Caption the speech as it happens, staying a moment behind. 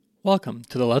Welcome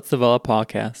to the Let's Develop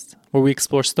podcast, where we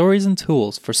explore stories and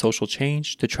tools for social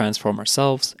change to transform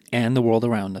ourselves and the world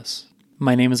around us.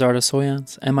 My name is Arda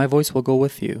Soyans, and my voice will go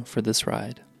with you for this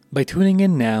ride. By tuning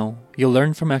in now, you'll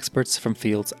learn from experts from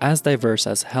fields as diverse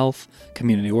as health,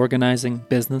 community organizing,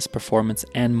 business, performance,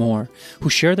 and more, who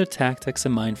share their tactics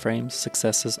and mind frames,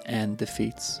 successes, and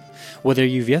defeats. Whether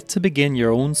you've yet to begin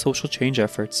your own social change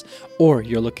efforts, or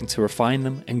you're looking to refine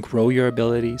them and grow your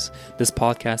abilities, this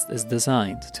podcast is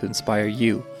designed to inspire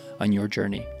you on your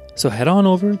journey. So head on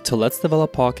over to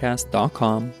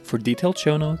letsdeveloppodcast.com for detailed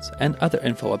show notes and other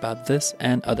info about this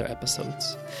and other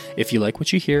episodes. If you like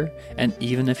what you hear, and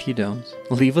even if you don't,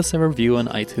 leave us a review on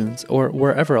iTunes or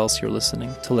wherever else you're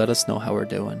listening to let us know how we're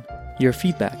doing. Your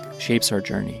feedback shapes our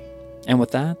journey. And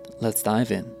with that, let's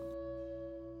dive in.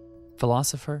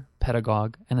 Philosopher,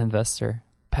 pedagogue, and investor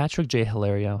Patrick J.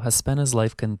 Hilario has spent his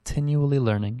life continually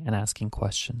learning and asking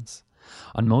questions.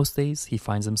 On most days, he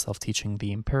finds himself teaching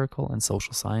the empirical and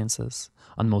social sciences.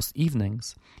 On most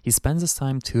evenings, he spends his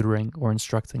time tutoring or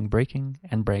instructing breaking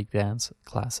and breakdance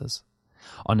classes.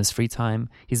 On his free time,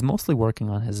 he's mostly working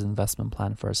on his investment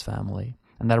plan for his family,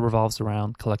 and that revolves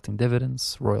around collecting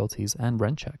dividends, royalties, and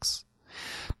rent checks.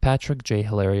 Patrick J.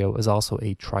 Hilario is also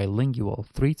a trilingual,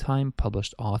 3-time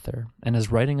published author, and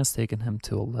his writing has taken him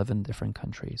to 11 different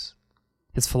countries.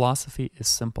 His philosophy is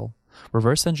simple.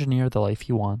 Reverse engineer the life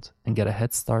you want and get a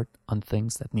head start on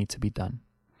things that need to be done.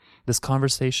 This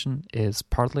conversation is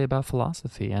partly about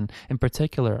philosophy and, in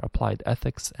particular, applied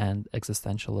ethics and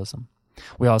existentialism.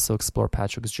 We also explore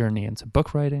Patrick's journey into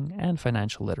book writing and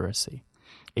financial literacy.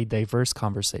 A diverse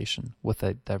conversation with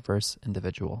a diverse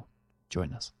individual.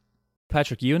 Join us.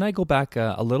 Patrick, you and I go back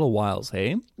a little whiles,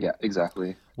 hey? Yeah,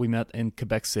 exactly. We met in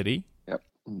Quebec City. Yep.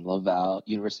 Laval,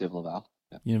 University of Laval.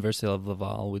 Yep. University of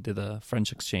Laval. We did a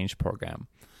French exchange program.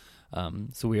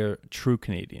 So we are true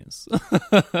Canadians.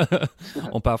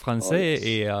 On parle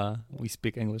français et we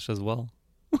speak English as well.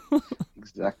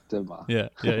 Exactement. Yeah.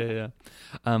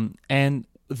 And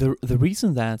the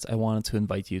reason that I wanted to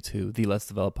invite you to the Let's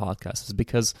Develop podcast is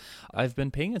because I've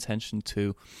been paying attention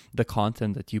to the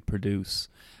content that you produce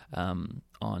on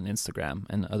Instagram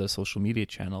and other social media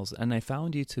channels, and I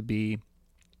found you to be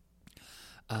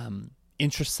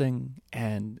interesting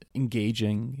and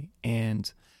engaging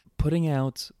and putting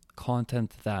out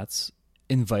content that's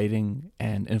inviting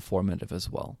and informative as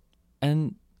well.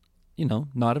 And, you know,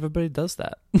 not everybody does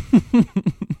that.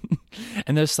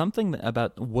 And there's something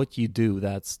about what you do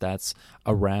that's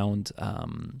around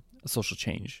social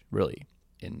change, really,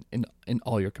 in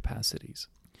all your capacities.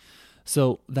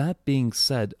 So that being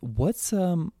said, what's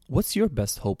your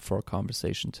best hope for a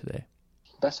conversation today?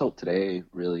 Best hope today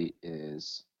really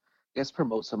is, I guess,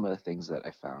 promote some of the things that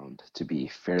I found to be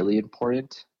fairly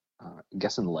important, I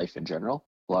guess, in life in general.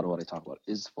 A lot of what I talk about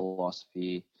is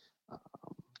philosophy.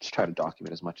 Just try to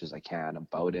document as much as I can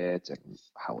about it and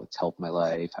how it's helped my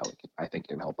life, how I think it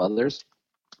can help others.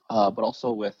 But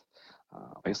also with,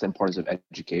 I guess, the importance of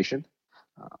education.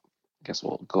 I guess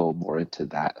we'll go more into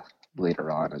that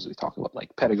later on as we talk about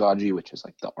like pedagogy, which is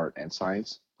like the art and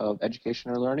science of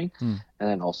education or learning, and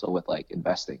then also with like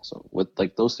investing. So with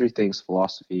like those three things,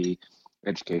 philosophy,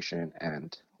 education,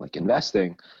 and like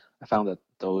investing, I found that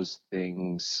those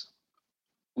things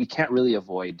we can't really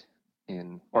avoid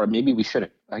or maybe we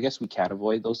shouldn't. I guess we can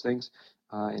avoid those things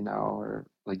in our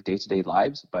like day-to-day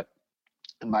lives, but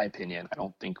in my opinion, I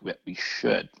don't think that we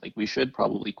should. Like we should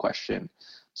probably question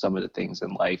some of the things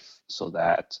in life so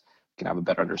that we can have a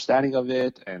better understanding of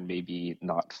it and maybe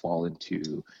not fall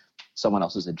into someone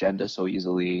else's agenda so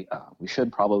easily. We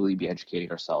should probably be educating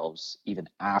ourselves even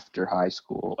after high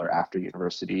school or after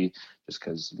university, just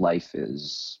because life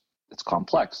it's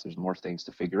complex. There's more things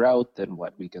to figure out than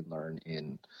what we can learn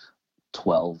in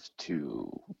 12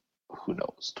 to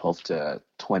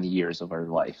 20 years of our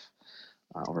life,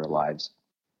 of our lives.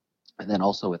 And then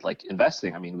also with like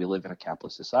investing, I mean, we live in a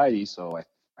capitalist society, so I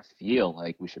feel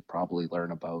like we should probably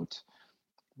learn about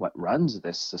what runs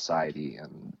this society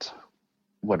and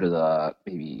what are the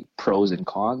maybe pros and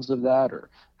cons of that, or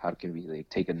how can we like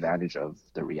take advantage of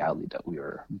the reality that we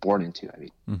were born into. I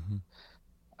mean,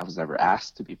 I was never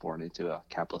asked to be born into a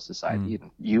capitalist society,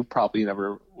 and you probably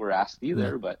never were asked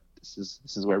either, but this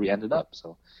is where we ended up, so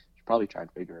we should probably try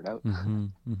and figure it out.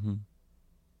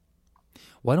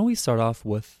 Why don't we start off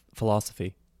with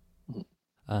philosophy?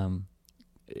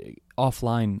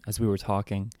 Offline, as we were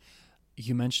talking,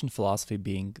 you mentioned philosophy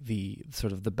being the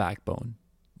sort of the backbone,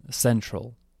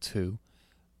 central to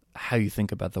how you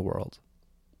think about the world.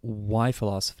 Why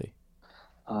philosophy?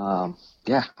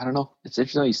 Yeah, I don't know. It's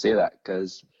interesting how you say that,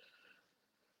 because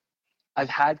I've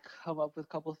had come up with a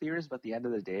couple of theories, but at the end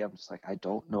of the day, I'm just like, I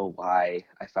don't know why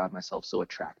I found myself so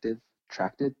attracted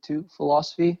to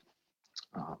philosophy.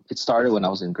 It started when I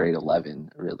was in grade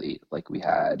 11, really. Like we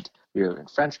were in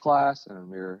French class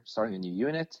and we were starting a new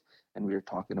unit and we were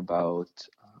talking about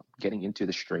getting into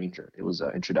The Stranger. It was an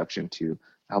introduction to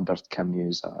Albert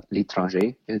Camus'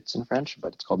 L'Étranger. It's in French,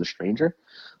 but it's called The Stranger.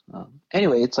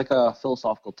 Anyway, it's like a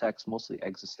philosophical text, mostly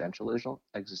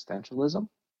existentialism.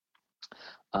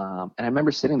 And I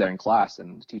remember sitting there in class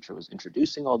and the teacher was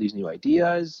introducing all these new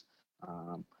ideas.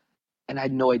 And I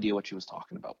had no idea what she was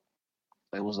talking about.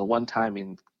 It was the one time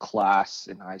in class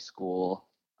in high school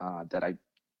that I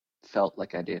felt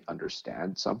like I didn't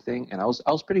understand something, and I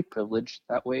was pretty privileged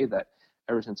that way. That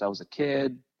ever since I was a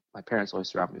kid, my parents always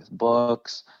surrounded me with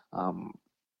books. A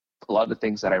lot of the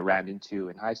things that I ran into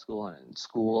in high school and in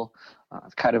school,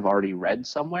 I've kind of already read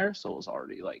somewhere, so it was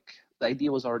already like the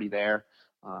idea was already there.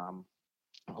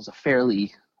 I was a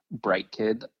fairly bright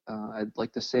kid, I'd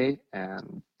like to say,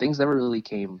 and things never really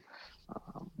came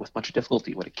with much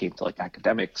difficulty when it came to like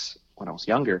academics when I was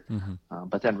younger.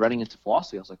 But then running into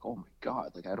philosophy, I was like, oh my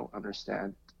God, like I don't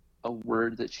understand a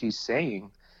word that she's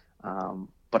saying.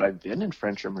 But I've been in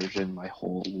French immersion my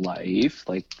whole life.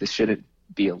 Like this shouldn't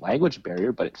be a language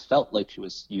barrier, but it felt like she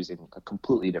was using a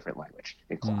completely different language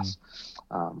in class.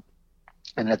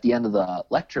 And at the end of the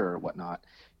lecture or whatnot,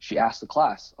 she asked the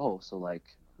class, oh, so like,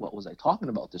 what was I talking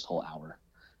about this whole hour?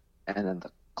 And then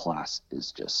the class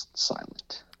is just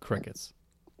silent. Crickets.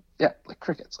 Yeah, like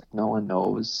crickets. Like no one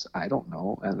knows. I don't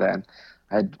know. And then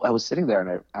I was sitting there and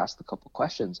I asked a couple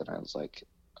questions and I was like,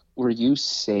 were you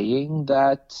saying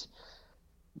that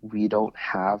we don't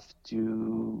have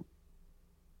to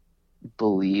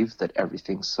believe that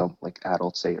everything some like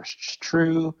adults say is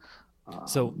true?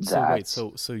 So wait,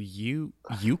 so you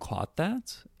caught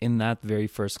that in that very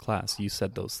first class? You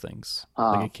said those things,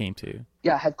 like it came to you.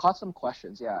 Yeah, I had caught some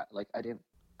questions. Yeah, like I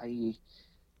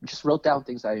just wrote down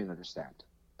things I didn't understand,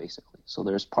 basically. So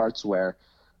there's parts where,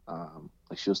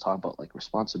 like she was talking about like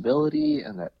responsibility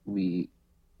and that we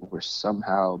were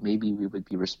somehow, maybe we would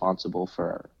be responsible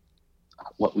for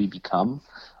what we become.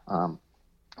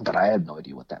 But I had no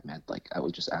idea what that meant. Like I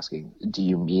was just asking, do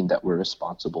you mean that we're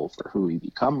responsible for who we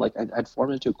become? Like I'd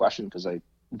formed into a question because I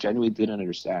genuinely didn't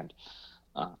understand.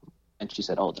 And she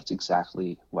said, oh, that's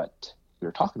exactly what we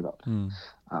were talking about. And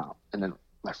then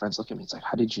my friends looked at me, it's like,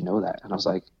 how did you know that? And I was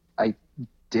like, I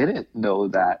didn't know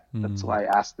that. That's why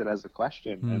I asked it as a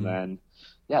question. And then,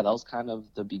 yeah, that was kind of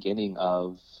the beginning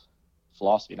of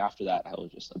philosophy. And after that, I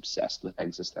was just obsessed with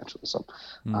existentialism.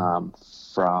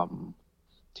 From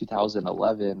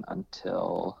 2011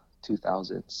 until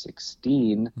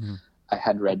 2016, I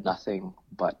had read nothing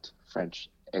but French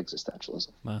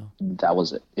existentialism. Wow. That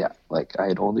was it. Yeah, like I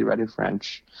had only read in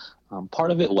French.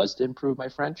 Part of it was to improve my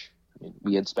French. I mean,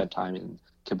 we had spent time in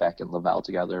Quebec and Laval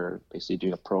together, basically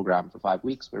doing a program for 5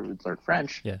 weeks where we'd learn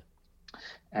French. Yeah.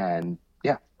 And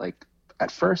yeah, like at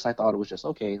first I thought it was just,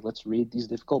 okay, let's read these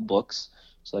difficult books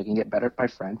so I can get better at my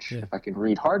French. Yeah. If I can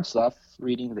read hard stuff,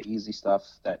 reading the easy stuff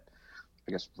that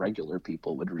I guess regular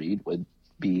people would read would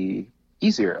be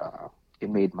easier. It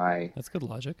made That's good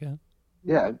logic, yeah.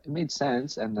 Yeah, it made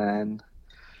sense. And then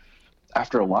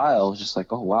after a while, I was just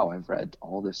like, oh, wow, I've read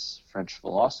all this French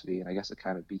philosophy. And I guess it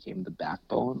kind of became the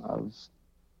backbone of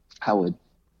how I would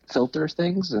filter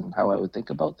things and how I would think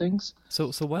about things.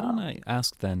 So why don't I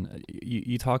ask then,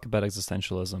 you talk about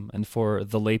existentialism, and for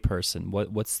the layperson,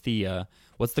 what's the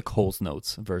Coles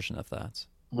Notes version of that?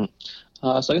 So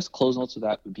I guess close notes of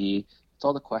that would be, it's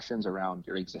all the questions around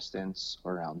your existence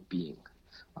or around being.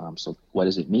 So what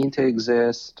does it mean to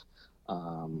exist?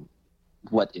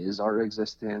 What is our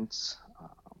existence?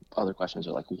 Other questions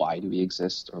are like, why do we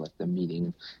exist? Or like the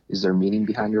meaning, is there meaning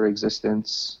behind your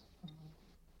existence?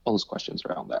 All those questions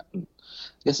around that. And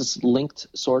I guess it's linked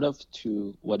sort of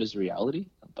to what is reality,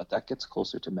 but that gets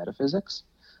closer to metaphysics.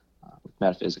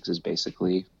 Metaphysics is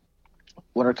basically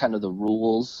what are kind of the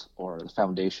rules or the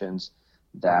foundations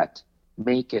that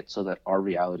make it so that our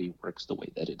reality works the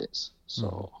way that it is.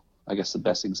 So I guess the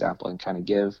best example I can kind of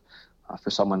give for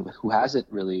someone who hasn't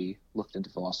really looked into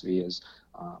philosophy is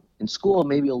in school,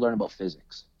 maybe you'll learn about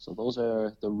physics. So those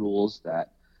are the rules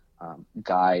that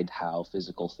guide how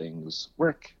physical things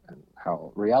work and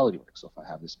how reality works. So if I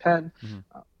have this pen,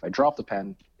 if I drop the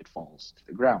pen, it falls to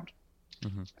the ground.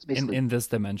 In this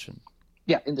dimension.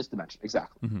 Yeah, in this dimension,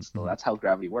 exactly. So that's how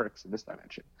gravity works in this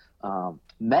dimension.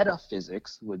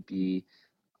 Metaphysics would be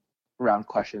around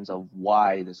questions of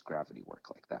why does gravity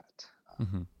work like that?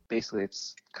 Basically,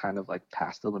 it's kind of like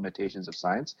past the limitations of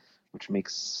science, which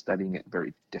makes studying it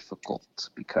very difficult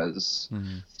because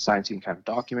science you can kind of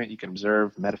document, you can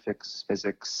observe. Metaphysics,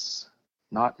 physics,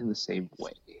 not in the same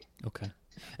way. Okay.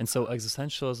 And so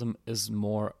existentialism is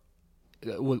more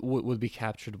would be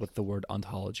captured with the word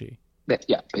ontology.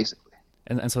 Yeah, basically.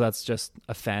 And so that's just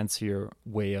a fancier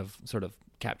way of sort of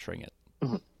capturing it.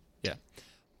 Mm-hmm. Yeah.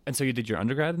 And so you did your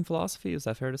undergrad in philosophy, is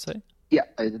that fair to say? Yeah,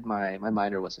 I did my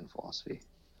minor was in philosophy.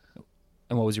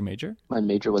 And what was your major? My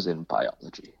major was in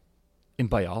biology. In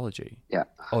biology? Yeah.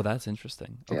 Oh, that's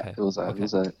interesting. Okay. Yeah, it was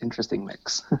an interesting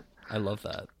mix. I love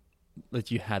that. That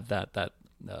you had that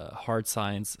hard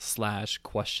science /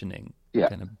 questioning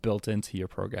kind of built into your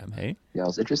program, hey? Yeah, it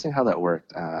was interesting how that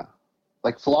worked.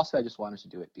 Like philosophy, I just wanted to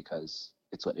do it because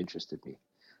it's what interested me.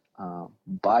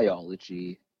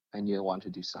 Biology, I knew I wanted to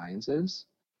do sciences,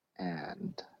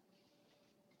 and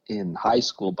in high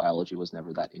school, biology was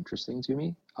never that interesting to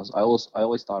me. I always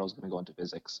thought I was going to go into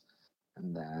physics,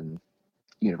 and then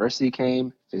university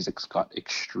came, physics got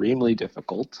extremely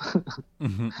difficult,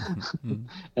 and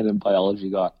then biology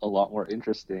got a lot more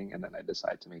interesting, and then I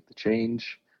decided to make the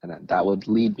change, and then that would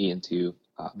lead me into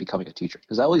becoming a teacher,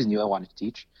 because I always knew I wanted to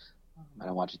teach, and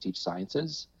I wanted to teach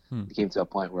sciences. It came to a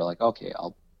point where like, okay,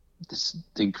 this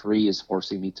degree is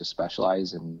forcing me to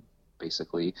specialize and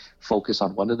basically focus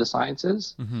on one of the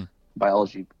sciences.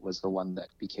 Biology was the one that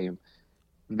became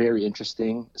very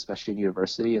interesting, especially in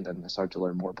university, and then I started to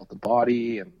learn more about the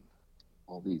body and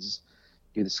all these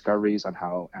new discoveries on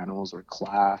how animals are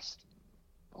classed,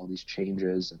 all these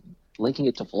changes, and linking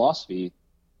it to philosophy.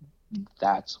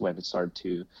 That's when it started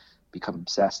to become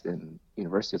obsessed in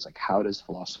university. It's like, how does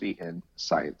philosophy and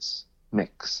science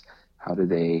mix? How do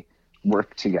they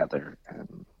work together?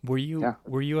 And were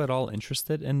you at all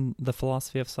interested in the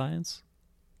philosophy of science?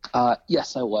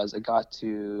 Yes, I was. I got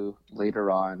to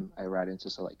later on. I ran into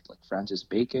like Francis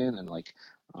Bacon and like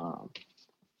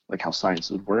how science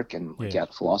would work and the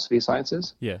philosophy of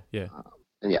sciences.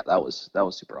 And yeah, that was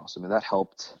super awesome, and that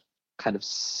helped kind of.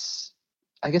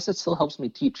 I guess it still helps me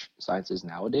teach sciences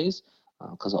nowadays,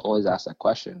 because I'll always ask that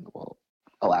question. Well,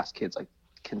 I'll ask kids like,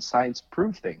 can science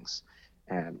prove things?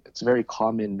 And it's a very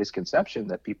common misconception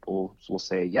that people will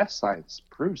say, yes, science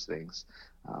proves things.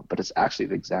 But it's actually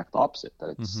the exact opposite,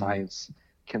 that science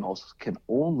can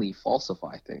only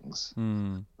falsify things.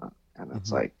 And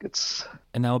it's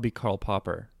and that would be Karl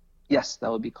Popper. Yes, that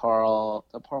would be Karl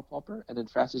Popper, and then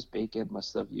Francis Bacon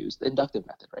must have used the inductive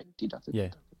method, right? Deductive. Yeah.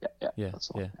 That's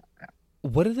the one. Yeah.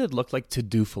 What did it look like to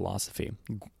do philosophy,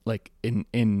 like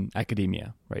in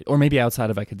academia, right? Or maybe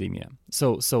outside of academia.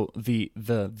 So the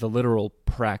literal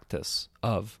practice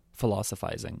of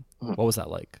philosophizing, what was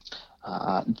that like?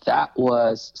 That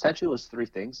was essentially three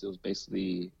things. It was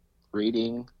basically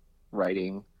reading,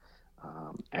 writing,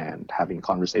 and having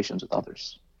conversations with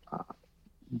others.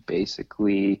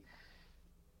 Basically,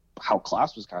 how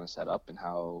class was kind of set up, and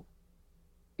how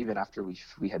even after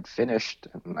we had finished,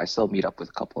 and I still meet up with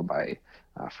a couple of my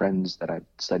friends that I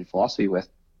studied philosophy with,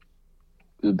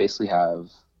 we would basically have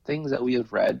things that we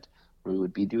had read. We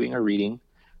would be doing a reading.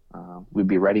 We'd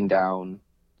be writing down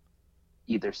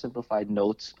either simplified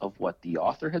notes of what the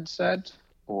author had said,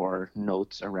 or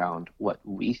notes around what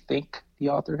we think the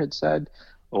author had said,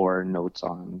 or notes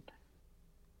on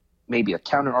maybe a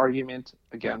counter argument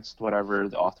against whatever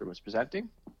the author was presenting.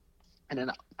 And then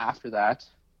after that,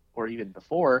 or even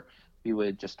before, we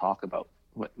would just talk about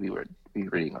what we were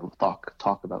reading, or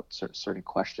talk about certain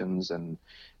questions and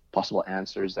possible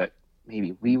answers that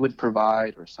maybe we would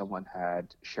provide, or someone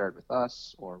had shared with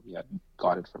us, or we had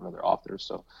got it from other authors.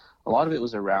 So a lot of it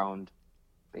was around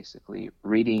basically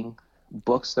reading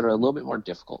books that are a little bit more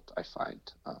difficult, I find.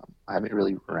 I haven't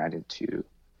really ran into...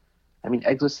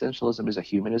 existentialism is a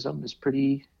humanism is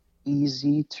pretty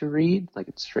easy to read. Like,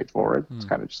 it's straightforward. It's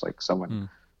kind of just like someone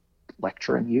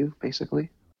lecturing you, basically.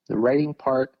 The writing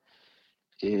part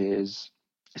is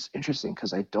interesting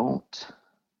because I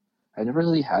never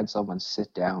really had someone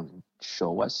sit down and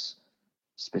show us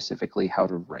specifically how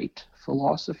to write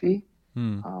philosophy.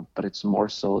 But it's more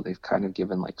so they've kind of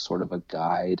given like sort of a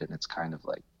guide, and it's kind of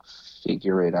like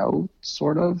figure it out,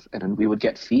 sort of. And then we would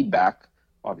get feedback,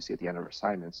 obviously, at the end of our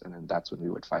assignments, and then that's when we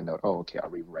would find out, oh, okay, are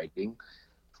we writing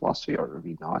philosophy or are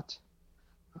we not?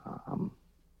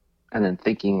 And then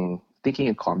thinking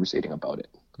and conversating about it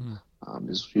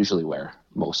is usually where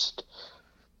the most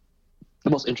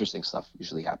interesting stuff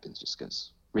usually happens, just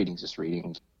because reading's just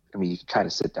reading. You can kind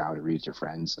of sit down and read with your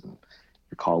friends and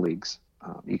your colleagues.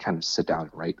 You kind of sit down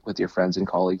and write with your friends and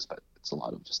colleagues, but it's a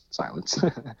lot of just silence.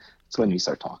 It's when we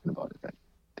start talking about it that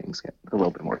things get a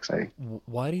little bit more exciting.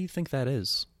 Why do you think that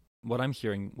is? What I'm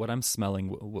hearing, what I'm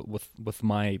smelling with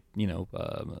my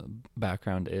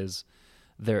background is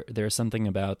there's something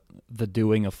about the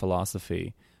doing of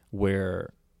philosophy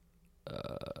where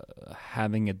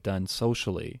having it done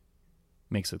socially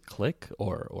makes it click,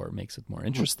 or makes it more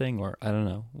interesting, or I don't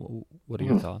know. What are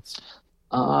your Mhm. thoughts?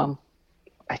 Um,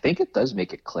 I think it does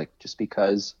make it click just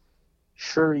because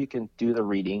sure you can do the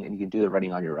reading and you can do the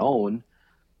writing on your own,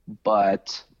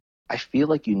 but I feel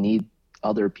like you need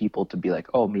other people to be like,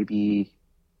 oh, maybe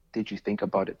did you think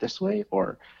about it this way?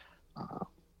 Or uh,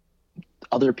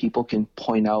 other people can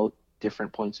point out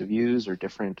different points of views or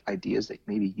different ideas that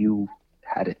maybe you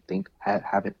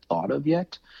haven't thought of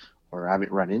yet or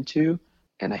haven't run into.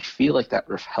 And I feel like that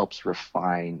helps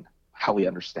refine how we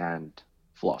understand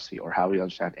philosophy or how we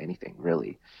understand anything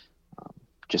really,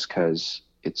 just because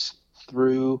it's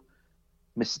through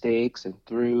mistakes and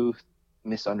through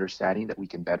misunderstanding that we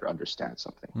can better understand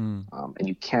something. Mm. And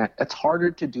you can't, it's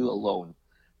harder to do alone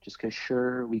just because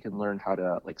sure we can learn how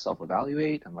to like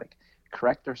self-evaluate and like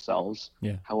correct ourselves.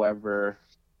 Yeah. However,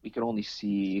 we can only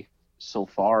see so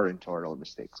far into our own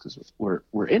mistakes because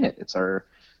we're in it. It's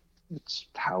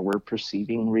how we're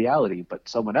perceiving reality. But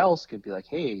someone else could be like,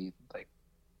 hey, like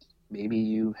maybe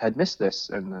you had missed this.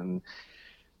 And then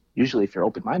usually if you're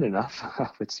open-minded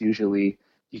enough, it's usually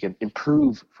you can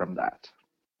improve from that.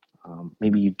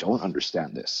 Maybe you don't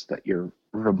understand this, that you're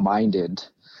reminded,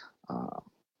 um,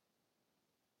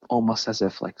 almost as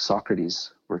if like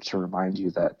Socrates were to remind you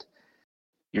that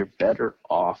you're better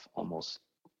off almost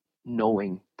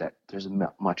knowing that there's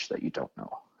much that you don't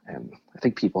know. And I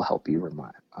think people help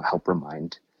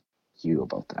remind you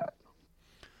about that.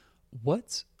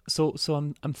 What? So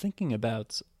I'm thinking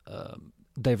about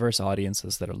diverse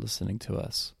audiences that are listening to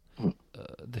us. Mm,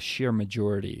 The sheer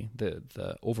majority,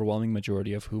 the overwhelming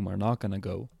majority of whom are not going to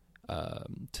go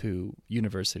to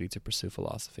university to pursue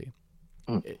philosophy.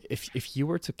 mm, If you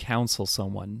were to counsel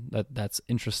someone that's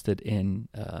interested in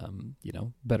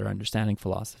better understanding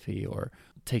philosophy or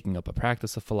taking up a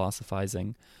practice of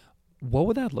philosophizing, what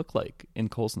would that look like in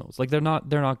Cole's notes? Like they're not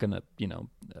gonna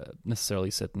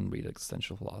necessarily sit and read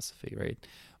existential philosophy, right?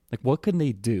 Like what can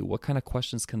they do? What kind of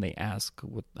questions can they ask?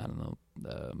 What I don't know.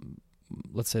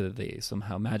 Let's say that they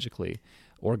somehow magically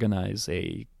organize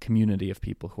a community of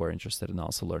people who are interested in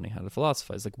also learning how to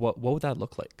philosophize. Like what would that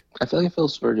look like? I feel like if it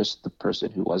was for just the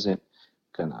person who wasn't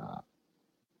gonna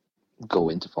go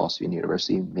into philosophy in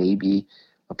university, maybe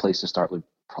a place to start would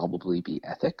probably be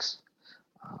ethics.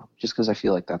 Just because I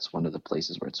feel like that's one of the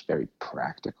places where it's very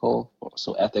practical.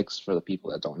 So ethics, for the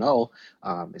people that don't know,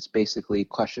 it's basically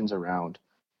questions around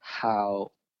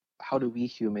how how do we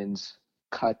humans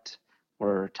cut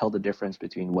or tell the difference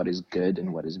between what is good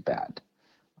and what is bad.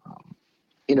 Um,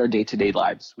 in our day-to-day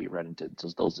lives, we run into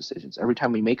those decisions. Every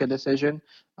time we make a decision,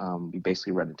 we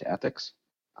basically run into ethics.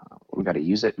 We got to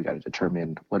use it. We got to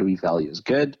determine what do we value as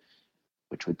good,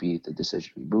 which would be the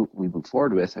decision we move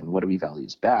forward with, and what do we value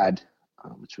as bad,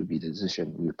 which would be the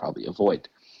decision we would probably avoid.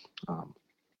 Um,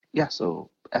 yeah, so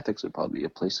ethics would probably be a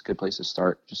good place to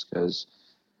start, just because,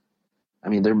 I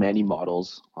mean, there are many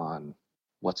models on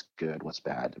what's good, what's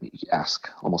bad. I mean, you ask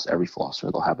almost every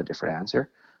philosopher, they'll have a different answer.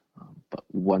 But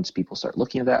once people start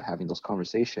looking at that, having those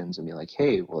conversations and be like,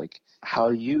 hey, well, like, how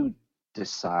do you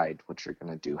decide what you're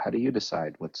going to do? How do you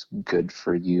decide what's good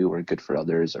for you or good for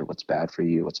others, or what's bad for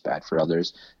you, what's bad for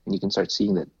others? And you can start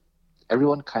seeing that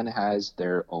everyone kind of has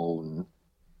their own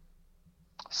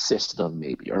system,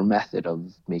 maybe, or method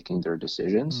of making their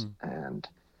decisions. Mm. And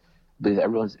but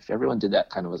if everyone did that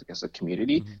kind of as a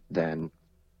community, Mm-hmm. then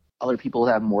other people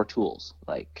have more tools.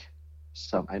 Like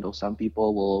I know some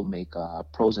people will make a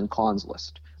pros and cons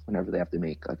list whenever they have to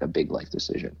make like a big life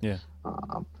decision. Yeah.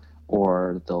 Um,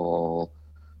 or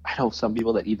I know some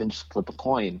people that even just flip a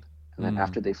coin, and then Mm.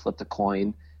 after they flip the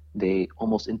coin, they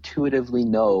almost intuitively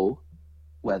know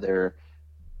whether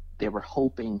they were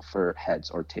hoping for heads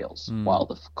or tails Mm. while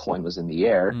the coin was in the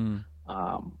air. Mm.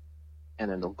 Um, and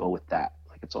then they'll go with that.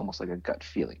 Like it's almost like a gut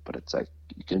feeling, but it's like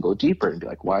you can go deeper and be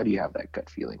like, why do you have that gut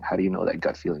feeling? How do you know that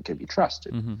gut feeling can be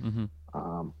trusted? Mm-hmm. Mm-hmm.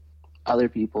 Um, Other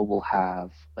people will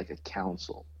have like a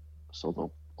council, so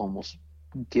they'll almost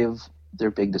give their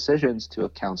big decisions to a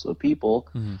council of people,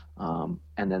 Mm-hmm.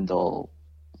 and then they'll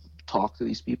talk to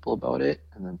these people about it,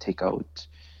 and then take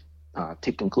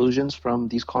conclusions from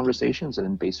these conversations, and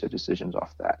then base their decisions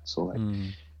off that. So like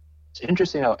Mm. it's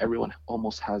interesting how everyone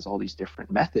almost has all these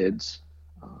different methods.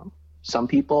 Um, some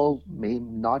people may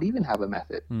not even have a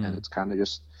method, and Mm. it's kind of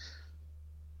just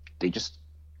they just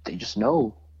they just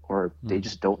know, or they Mm.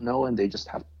 just don't know, and they just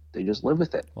live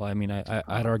with it. Well, I mean, I'd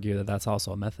Um, argue that that's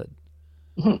also a method,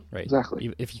 right?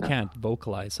 exactly. If you Yeah. can't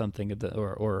vocalize something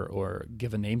or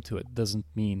give a name to it, doesn't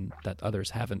mean that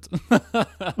others haven't.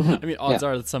 I mean, Yeah. odds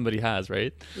are that somebody has,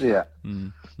 right? Yeah.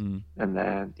 Mm. Mm. And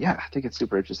then I think it's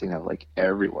super interesting that like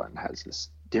everyone has this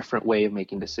different way of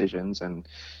making decisions, and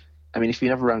I mean, if you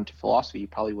never run into philosophy, you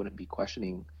probably wouldn't be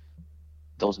questioning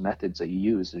those methods that you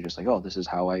use. They're just like, oh, this is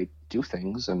how I do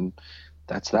things, and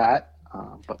that's that.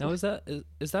 But Now, with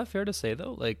is that fair to say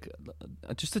though? Like,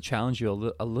 just to challenge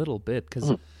you a little bit, because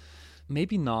mhm,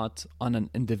 maybe not on an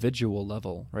individual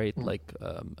level, right? mhm, Like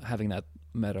having that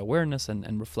meta awareness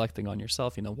and reflecting on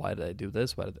yourself. You know, why did I do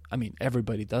this? I mean,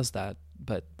 everybody does that,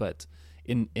 but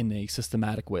in a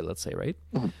systematic way, let's say, right?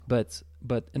 mhm,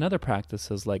 But in other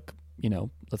practices, like, you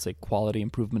know, let's say quality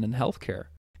improvement in healthcare,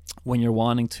 when you're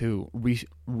wanting to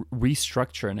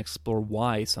restructure and explore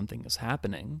why something is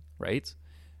happening, right?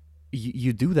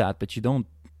 You do that, but you don't,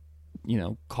 you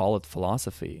know, call it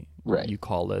philosophy. right. You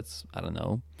call it, I don't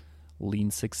know,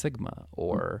 Lean Six Sigma,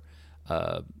 or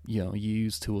you know, you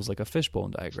use tools like a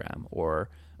fishbone diagram, or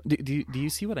do you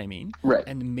see what I mean? Right.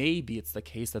 And maybe it's the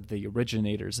case that the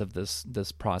originators of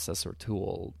this process or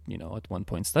tool, you know, at one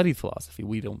point studied philosophy.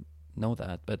 We don't know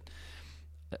that, but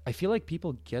I feel like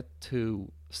people get to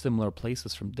similar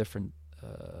places from different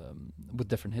with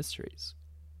different histories.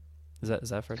 Is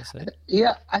that fair to say?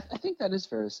 Yeah, I think that is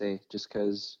fair to say, just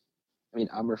because I mean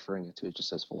I'm referring to it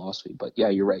just as philosophy, but yeah,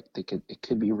 you're right. It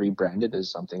could be rebranded as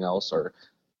something else, or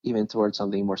even towards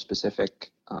something more specific.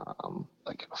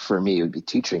 Like for me, it would be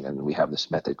teaching, and we have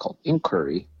this method called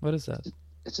inquiry. What is that?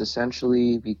 It's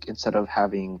essentially instead of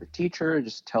having the teacher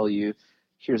just tell you,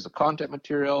 here's the content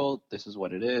material, this is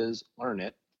what it is, learn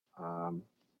it. Um,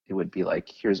 it would be like,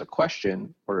 here's a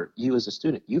question, or you as a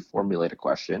student, you formulate a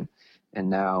question, and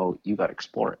now you got to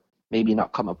explore it. Maybe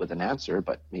not come up with an answer,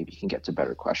 but maybe you can get to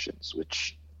better questions,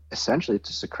 which essentially it's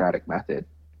a Socratic method,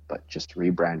 but just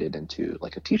rebranded into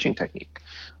like a teaching technique.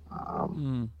 Um,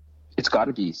 Mm. it's got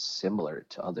to be similar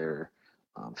to other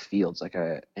fields. Like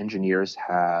engineers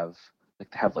have, like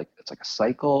they have like it's like a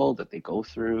cycle that they go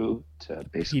through to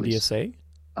basically PDSA?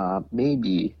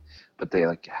 maybe, but they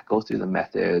like go through the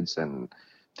methods, and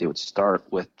they would start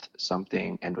with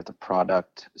something, end with a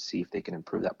product, see if they can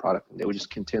improve that product, and they would just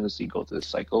continuously go through the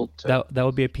cycle to. That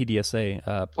would be a PDSA,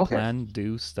 Okay, Plan,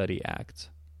 Do, Study, Act,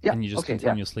 yeah, and you just okay, yeah,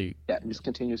 continuously. yeah, and just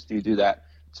continuously do that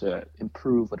to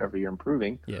improve whatever you're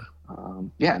improving. Yeah.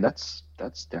 Yeah, and that's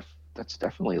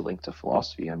definitely linked to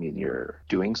philosophy. I mean, you're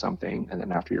doing something, and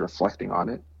then after you're reflecting on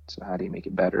it, so how do you make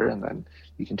it better? And then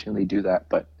you continually do that,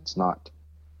 but it's not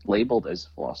labeled as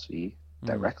philosophy Mm.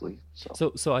 directly.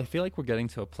 So So I feel like we're getting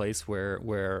to a place where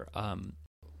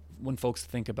when folks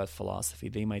think about philosophy,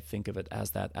 they might think of it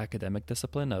as that academic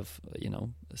discipline of, you know,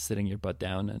 sitting your butt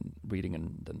down and reading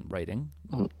and then writing.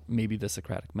 mhm, Maybe the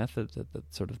Socratic method,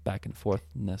 that sort of back and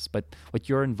forthness. But what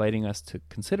you're inviting us to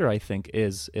consider, I think,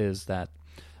 is that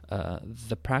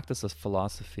the practice of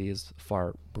philosophy is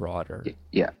far broader.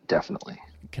 yeah, definitely.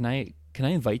 Can I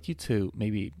invite you to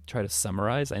maybe try to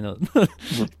summarize? I know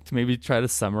to maybe try to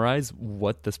summarize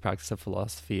what this practice of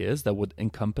philosophy is that would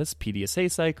encompass PDSA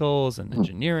cycles and Mhm.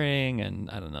 engineering and,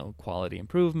 I don't know, quality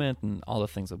improvement and all the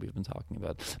things that we've been talking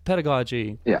about.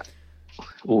 Pedagogy. Yeah.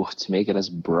 Oh, to make it as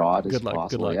broad as Good luck. Good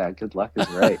possible. luck. Yeah, good luck is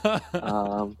right.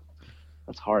 Um,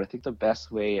 that's hard. I think the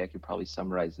best way I could probably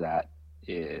summarize that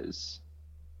is,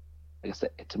 I guess,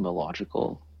 the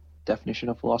etymological definition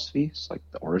of philosophy. It's like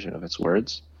the origin of its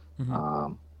words. Hmm.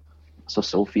 Um, so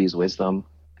Sophie is wisdom,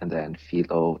 and then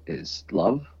philo is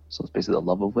love. So it's basically the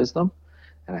love of wisdom.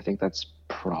 And I think that's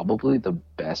probably the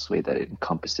best way that it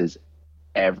encompasses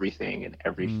everything in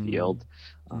every Mm. field.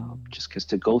 Mm. Just because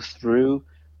to go through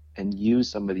and use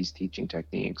some of these teaching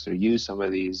techniques, or use some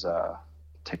of these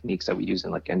techniques that we use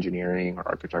in like engineering or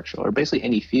architecture or basically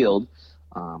any field,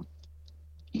 um,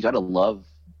 you got to love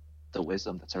the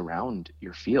wisdom that's around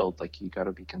your field. Like you got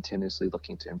to be continuously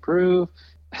looking to improve.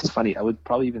 It's funny. I would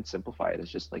probably even simplify it as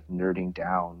just like nerding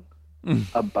down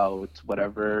about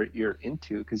whatever you're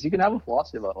into, because you can have a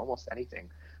philosophy about almost anything.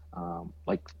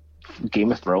 Like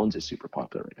Game of Thrones is super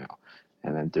popular right now,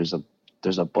 and then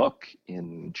there's a book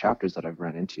in chapters that I've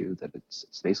run into that it's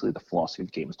basically the philosophy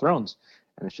of Game of Thrones,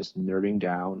 and it's just nerding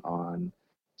down on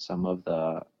some of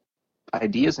the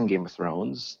ideas in Game of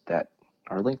Thrones that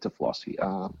are linked to philosophy.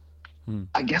 Mm.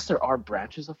 I guess there are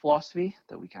branches of philosophy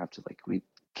that we have to like we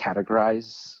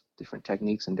categorize different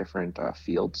techniques in different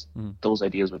fields. Mm. Those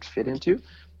ideas would fit into.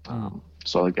 Mm.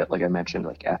 So like I mentioned,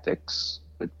 like ethics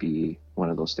would be one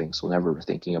of those things. So whenever we're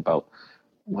thinking about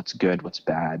what's good, what's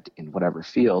bad in whatever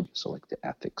field, so like the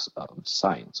ethics of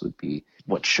science would be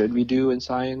what should we do in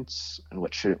science and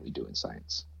what shouldn't we do in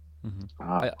science. Hmm.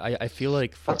 Uh, I feel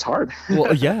like that's hard.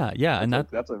 well, yeah, and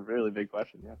That's a really big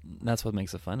question. Yeah. that's what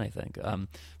makes it fun, I think.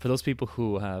 For those people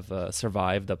who have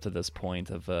survived up to this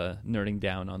point of nerding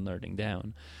down on nerding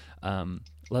down,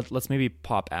 let's maybe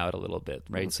pop out a little bit,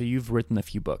 right? Mhm. So you've written a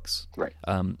few books. Right.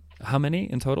 How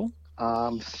many in total?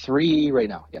 Three right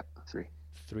now. Yeah, three.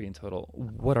 Three in total.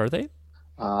 What are they?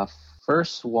 Uh,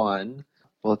 First one,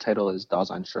 well, the title is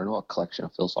Dasein Journal, a collection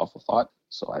of philosophical thought.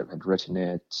 So I had written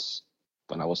it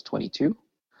when I was 22.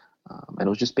 And it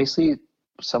was just basically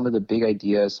some of the big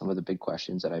ideas, some of the big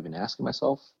questions that I've been asking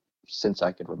myself since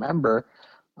I could remember.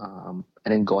 And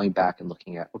then going back and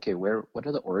looking at, okay, what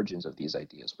are the origins of these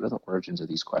ideas? What are the origins of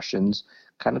these questions?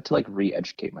 Kind of to like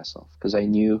re-educate myself, because I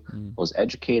knew Mm. I was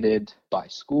educated by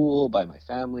school, by my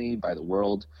family, by the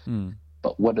world. Mm.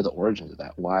 But what are the origins of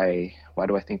that? Why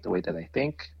do I think the way that I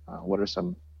think? What are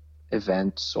some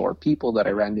events or people that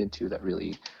I ran into that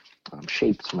really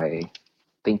shaped my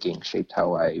thinking, shaped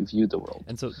how I viewed the world?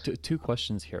 And so two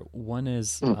questions here. One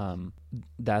is Mm.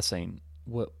 Dasein.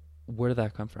 Where did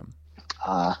that come from?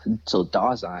 Uh, so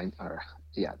Dasein, or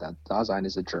yeah, that Dasein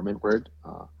is a German word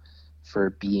for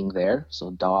being there.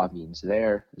 So Da means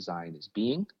there, Sein is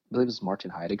being. I believe it's Martin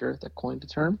Heidegger that coined the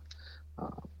term.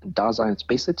 Dasein,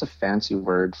 it's a fancy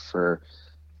word for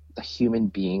the human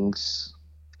being's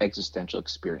existential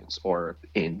experience, or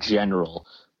in general,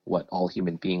 what all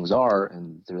human beings are,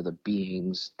 and they're the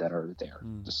beings that are there.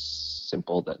 Mm. As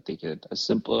simple that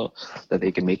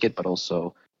they can make it, but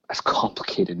also as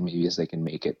complicated maybe as they can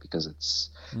make it, because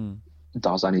Mm.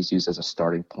 Dasein is used as a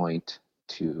starting point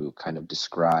to kind of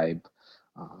describe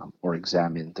or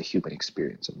examine the human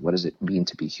experience. And what does it mean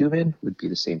to be human would be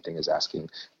the same thing as asking,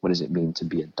 what does it mean to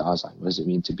be a Dasein? What does it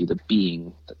mean to be the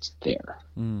being that's there?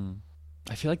 Mm.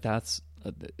 I feel like that's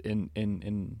in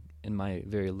my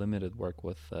very limited work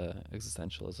with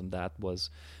existentialism. That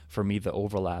was for me the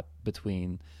overlap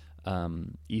between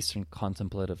Eastern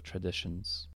contemplative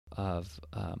traditions of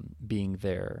being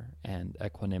there and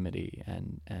equanimity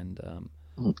and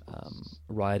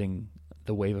riding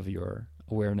the wave of your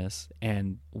awareness,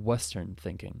 and Western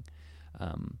thinking.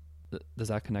 Does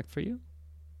that connect for you?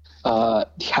 Yeah,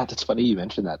 that's funny you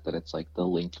mentioned that it's like the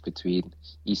link between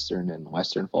Eastern and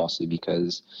Western philosophy,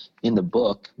 because in the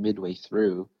book, midway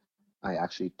through, I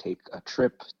actually take a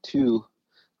trip to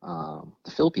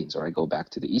the Philippines, or I go back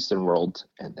to the Eastern world,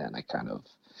 and then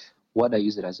I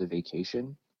use it as a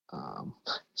vacation. Um,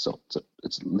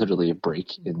 it's literally a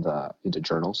break in the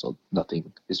journal, so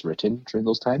nothing is written during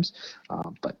those times.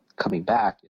 But coming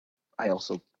back, I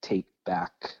also take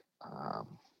back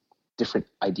different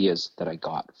ideas that I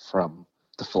got from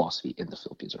the philosophy in the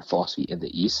Philippines, or philosophy in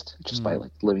the East, just by Mm.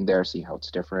 like living there, seeing how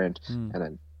it's different, Mm. and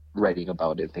then writing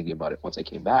about it, thinking about it once I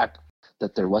came back,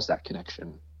 that there was that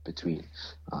connection between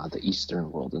the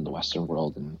Eastern world and the Western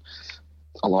world. And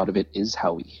a lot of it is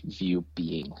how we view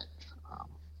being, um,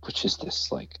 which is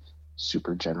this like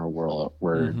super general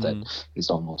word that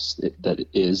Mm-hmm. that it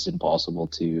is impossible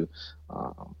to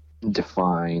um,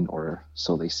 define, or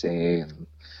so they say. And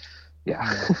yeah.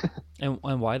 Mm.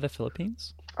 And why the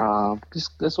Philippines?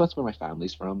 Just that's where my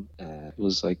family's from. It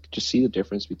was like just see the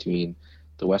difference between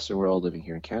the Western world, living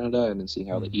here in Canada, and then seeing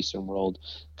how the Mm. Eastern world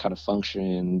kind of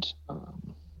functioned.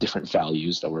 Different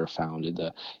values that were found in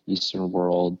the Eastern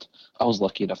world. I was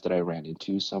lucky enough that I ran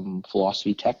into some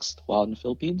philosophy text while in the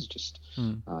Philippines. Just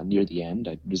Mm. near the end,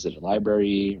 I visited a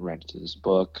library, ran into this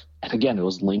book, and again, it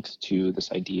was linked to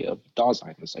this idea of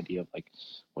Dasein, this idea of like,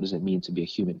 what does it mean to be a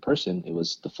human person? It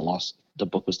was the philosophy. The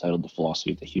book was titled "The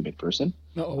Philosophy of the Human Person."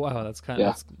 Oh wow,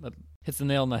 Yeah, that hits the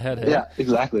nail on the head, hey? yeah,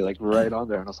 exactly, like right on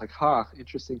there. And I was like, huh,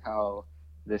 interesting how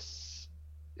this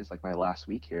is like my last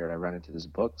week here, and I ran into this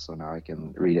book, so now I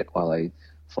can read it while I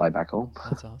fly back home.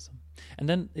 That's awesome. And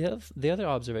then the other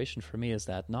observation for me is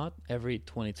that not every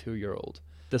 22-year-old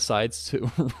decides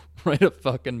to write a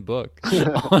fucking book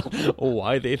on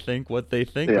why they think what they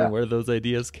think Yeah. and where those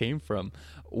ideas came from.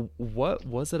 What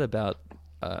was it about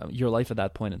your life at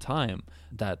that point in time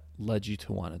that led you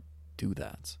to want to do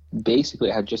that?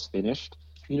 Basically, I had just finished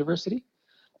university,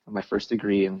 my first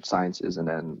degree in sciences, and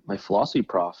then my philosophy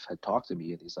prof had talked to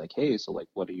me, and he's like, hey, so like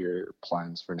what are your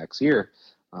plans for next year?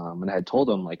 And I had told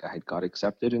him like I had got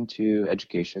accepted into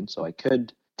education, so I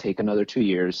could take another 2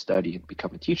 years, study, and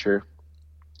become a teacher,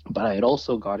 but I had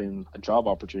also gotten a job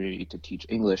opportunity to teach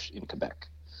English in Quebec.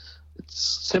 It's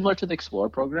similar to the Explore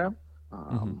program,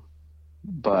 Mm-hmm.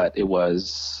 but it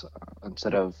was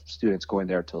instead of students going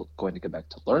to Quebec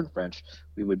to learn French,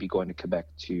 we would be going to Quebec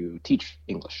to teach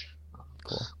English.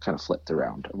 Cool. Kind of flipped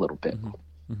around a little bit.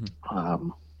 Mm-hmm. Mm-hmm.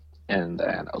 Um, and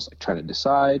then I was like trying to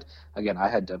decide. Again, I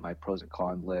had done my pros and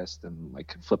cons list, and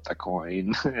like flipped a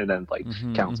coin, and then like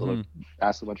Mm-hmm. counseled, Mm-hmm.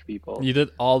 asked a bunch of people. You did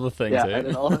all the things, Yeah, I eh?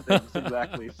 did all the things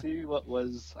exactly. See what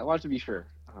was I wanted to be sure.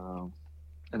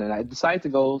 And then I decided to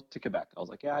go to Quebec. I was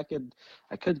like, yeah,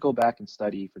 I could go back and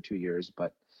study for 2 years,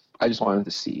 but I just wanted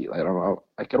to see. I don't know.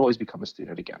 I could always become a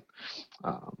student again.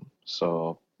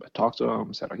 So I talked to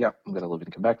him, said, oh, yeah, I'm going to live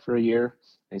in Quebec for a year.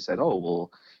 And he said, oh,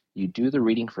 well, you do the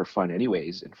reading for fun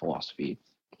anyways in philosophy.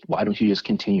 Why don't you just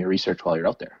continue your research while you're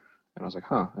out there? And I was like,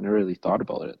 huh, I never really thought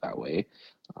about it that way.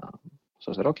 Um,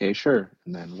 so I said, okay, sure.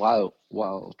 And then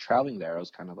while traveling there, I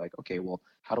was kind of like, okay, well,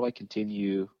 how do I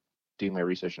continue doing my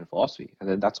research in philosophy? And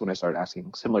then that's when I started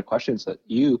asking similar questions that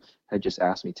you had just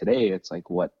asked me today. It's like,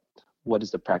 what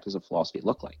does the practice of philosophy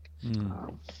look like?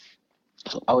 Mm.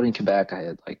 So out in Quebec, I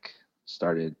had like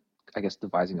started, I guess,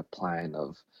 devising a plan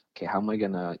of, okay, how am I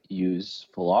gonna use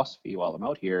philosophy while I'm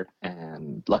out here?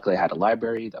 And luckily, I had a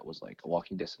library that was like a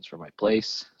walking distance from my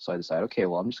place. So I decided, okay,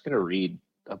 well, I'm just gonna read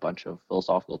a bunch of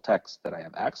philosophical texts that I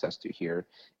have access to here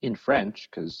in French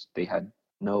because they had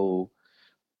no,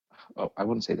 oh, I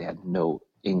wouldn't say they had no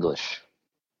English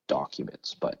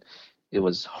documents, but it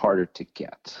was harder to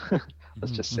get.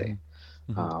 Let's just Mm-hmm. say.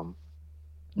 Mm-hmm. Um,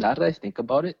 Now that I think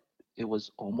about it, it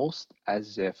was almost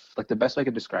as if, like, the best way I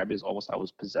could describe it is almost I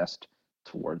was possessed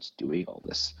towards doing all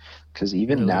this. Because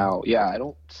even Really? now, yeah,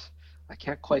 I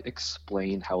can't quite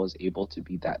explain how I was able to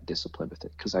be that disciplined with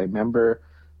it. Because I remember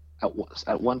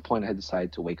at one point I had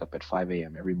decided to wake up at 5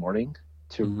 a.m. every morning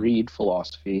to Mm-hmm. read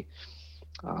philosophy,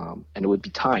 and it would be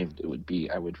timed.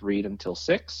 I would read until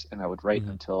 6, and I would write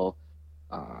Mm-hmm. until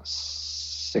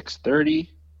 6:30,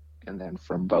 and then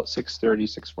from about 6:30,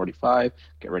 6:45,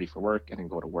 get ready for work, and then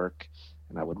go to work.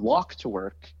 And I would walk to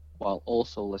work while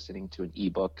also listening to an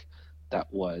ebook that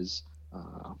was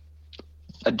uh,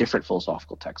 a different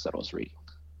philosophical text that I was reading.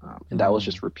 And that was Mm.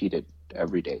 just repeated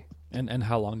every day. And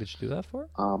how long did you do that for?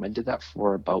 I did that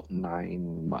for about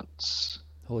 9 months.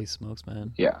 Holy smokes,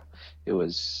 man. Yeah, it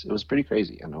was pretty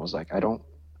crazy. And I was like, I don't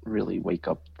really wake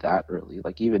up that early.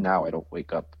 Like even now, I don't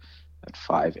wake up at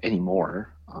 5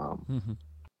 anymore. Mm-hmm.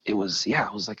 It was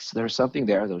like there was something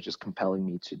there that was just compelling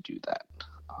me to do that.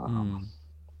 Um,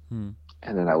 Mm-hmm.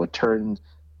 and then I would turn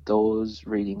those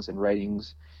readings and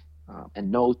writings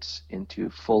and notes into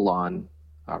full on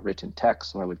written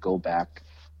text. So I would go back.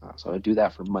 So I would do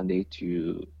that from Monday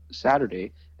to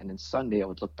Saturday. And then Sunday, I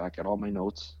would look back at all my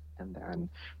notes and then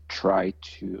try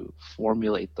to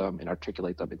formulate them and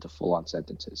articulate them into full on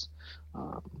sentences.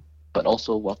 Um, but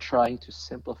also while trying to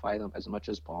simplify them as much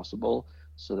as possible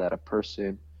so that a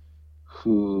person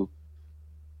who,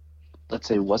 let's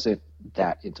say, wasn't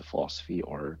that into philosophy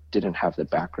or didn't have the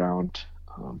background.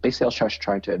 Basically, I was just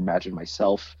trying to imagine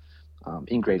myself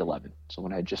in grade 11. So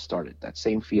when I had just started, that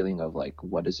same feeling of like,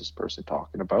 what is this person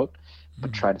talking about?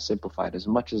 But Mm-hmm. try to simplify it as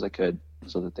much as I could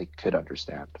so that they could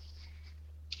understand.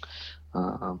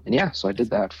 And yeah, so I did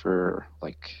that for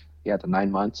like, yeah, the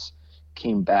 9 months,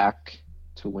 came back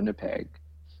to Winnipeg,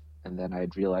 and then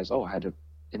I'd realized, oh, I had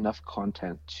enough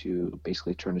content to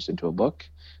basically turn this into a book.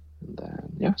 And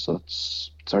then, yeah, so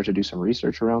let's start to do some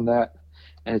research around that.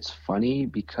 And it's funny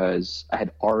because I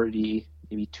had already,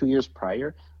 maybe 2 years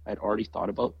prior, I had already thought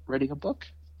about writing a book.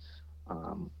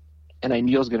 Um, and I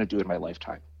knew I was going to do it in my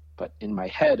lifetime. But in my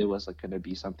head, it was like going to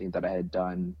be something that I had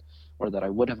done or that I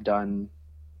would have done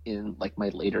in like my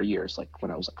later years, like when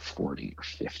I was like 40 or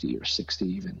 50 or 60,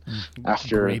 even Gray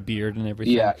after, beard and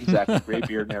everything. yeah, exactly, gray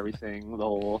beard and everything, the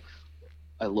whole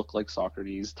I look like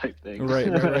Socrates type thing.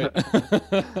 Right, right,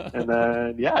 right. And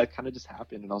then, yeah, it kind of just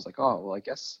happened. And I was like, oh, well, I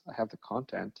guess I have the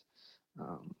content.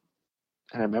 Um,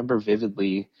 and I remember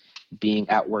vividly being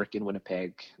at work in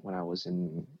Winnipeg when I was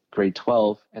in grade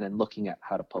 12 and then looking at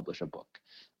how to publish a book,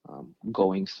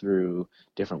 going through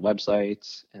different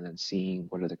websites and then seeing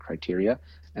what are the criteria.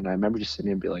 And I remember just sitting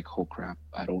there and be like, oh crap,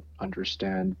 I don't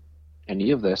understand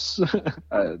any of this.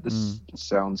 Mm. This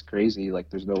sounds crazy. Like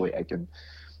there's no way I can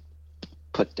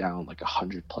put down like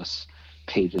 100+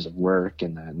 pages of work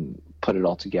and then put it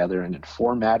all together. And then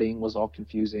formatting was all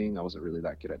confusing. I wasn't really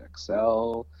that good at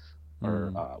Excel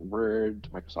or Mm. Word,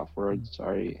 Microsoft Word, Mm.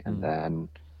 sorry. And Mm. then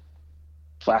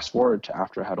fast forward to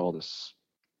after I had all this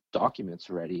documents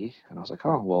ready, and I was like,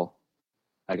 oh well,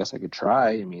 I guess I could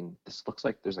try. I mean, this looks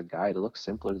like there's a guide. It looks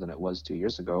simpler than it was 2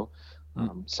 years ago.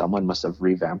 Mm. Someone must have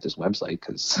revamped this website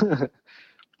because,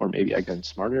 or maybe I got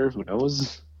smarter. Who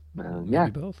knows?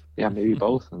 Maybe both. Yeah, maybe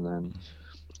both. And then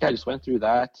yeah, I just went through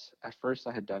that. At first,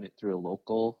 I had done it through a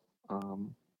local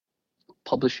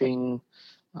publishing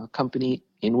company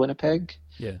in Winnipeg.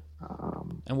 Yeah.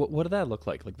 And what did that look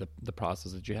like? Like the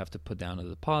process that you have to put down a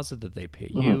deposit that they pay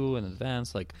Mhm. you in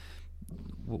advance. Like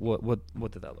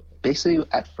what did that look like? Basically,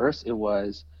 at first, it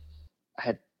was I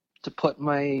had to put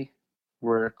my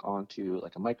work onto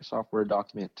like a Microsoft Word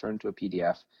document, turn to a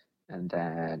PDF, and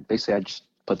then basically I just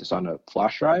put this on a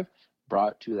flash drive,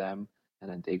 brought it to them, and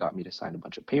then they got me to sign a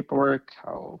bunch of paperwork,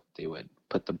 how they would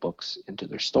put the books into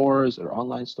their stores or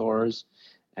online stores,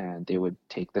 and they would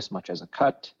take this much as a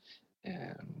cut,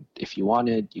 and if you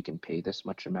wanted, you can pay this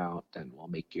much amount, then we'll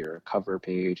make your cover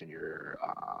page and your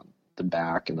the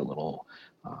back and the little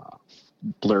uh,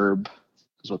 blurb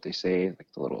is what they say,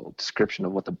 like the little description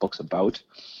of what the book's about.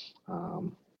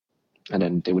 Um, and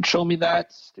then they would show me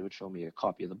that. They would show me a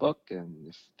copy of the book,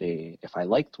 and if I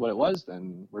liked what it was,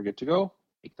 then we're good to go.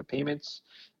 Make the payments,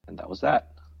 and that was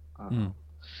that. Mm.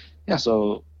 Yeah.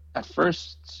 So at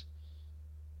first,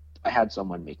 I had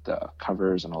someone make the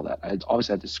covers and all that. I always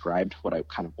had described what I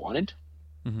kind of wanted,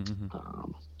 Mm-hmm.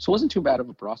 so it wasn't too bad of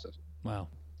a process. Wow.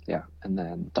 Yeah, and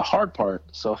then the hard part.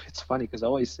 So it's funny because I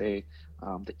always say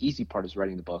the easy part is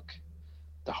writing the book.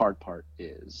 The hard part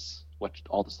is what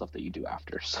all the stuff that you do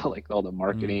after. So like all the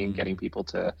marketing, getting people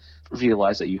to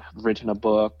realize that you've written a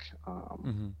book,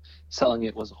 selling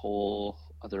it was a whole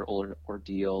other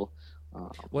ordeal.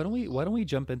 Why don't we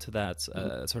jump into that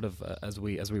sort of as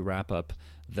we wrap up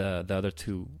the other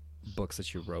two books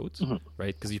that you wrote,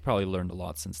 right? Because you probably learned a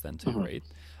lot since then too, right?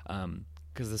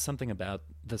 Because there's something about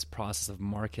this process of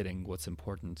marketing what's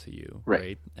important to you,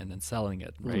 right? And then selling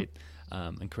it, right?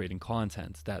 And creating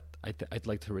content that I'd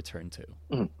like to return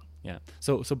to. Yeah.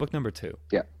 So book number 2.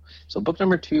 Yeah. So book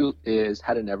number 2 is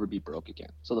How to Never Be Broke Again.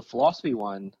 So the philosophy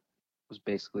one was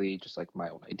basically just like my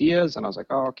own ideas, and I was like,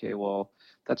 oh, okay, well,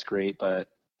 that's great, but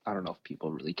I don't know if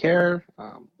people really care.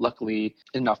 Luckily,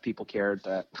 enough people cared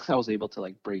that I was able to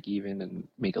like break even and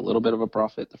make a little bit of a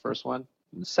profit the first one.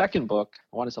 In the second book,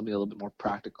 I wanted something a little bit more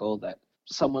practical that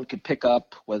someone could pick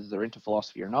up, whether they're into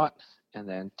philosophy or not, and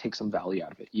then take some value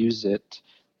out of it, use it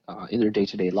in their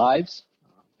day-to-day lives,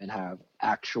 and have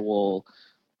actual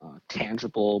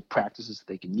tangible practices that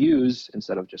they can use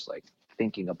instead of just like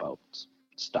thinking about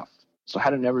stuff. So How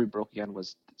to Never Be Broke Again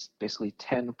was basically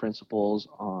 10 principles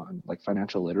on like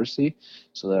financial literacy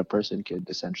so that a person could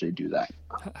essentially do that.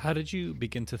 How did you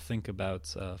begin to think about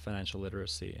financial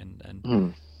literacy,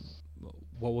 and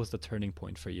what was the turning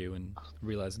point for you in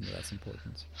realizing that that's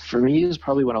important? For me, it was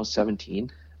probably when I was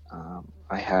 17.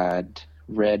 I had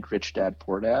read Rich Dad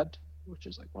Poor Dad, which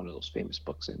is like one of those famous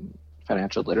books in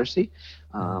financial literacy.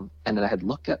 And then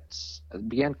I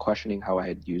began questioning how I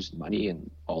had used money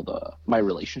and my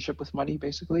relationship with money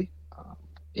basically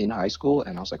in high school.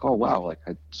 And I was like, oh, wow, like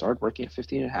I started working at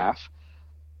 15 and a half.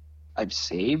 I've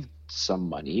saved some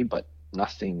money, but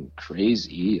nothing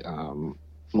crazy.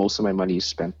 Most of my money is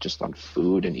spent just on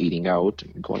food and eating out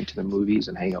and going to the movies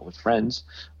and hanging out with friends.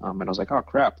 And I was like, oh,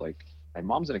 crap, like my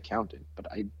mom's an accountant,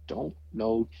 but I don't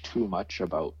know too much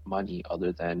about money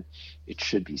other than it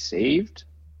should be saved.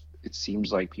 It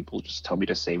seems like people just tell me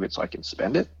to save it so I can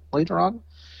spend it later on.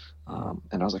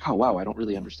 And I was like, oh, wow, I don't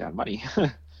really understand money.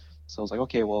 So I was like,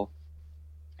 okay, well,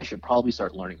 I should probably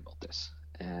start learning about this.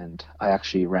 And I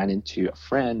actually ran into a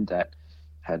friend that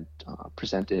had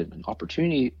presented an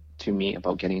opportunity to me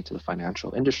about getting into the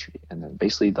financial industry. And then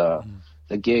basically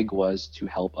the gig was to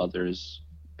help others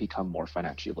become more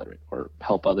financially literate or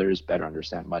help others better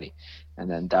understand money. And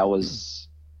then that was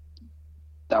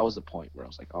the point where I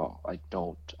was like, oh, I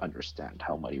don't understand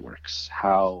how money works.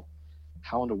 How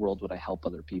in the world would I help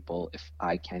other people if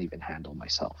I can't even handle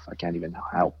myself? I can't even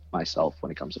help myself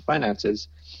when it comes to finances.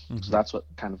 So that's what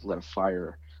kind of lit a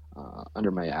fire under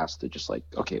my ass to just like,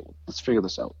 okay, well, let's figure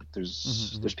this out.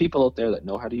 There's people out there that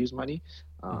know how to use money.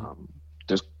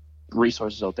 There's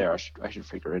resources out there. I should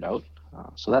figure it out.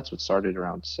 So that's what started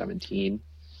around 17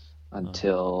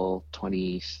 until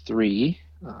 23.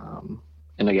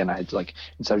 And again, I had to like,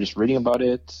 instead of just reading about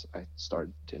it, I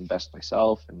started to invest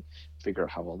myself and figure out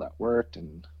how all that worked,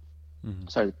 and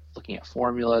started looking at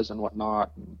formulas and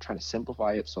whatnot and trying to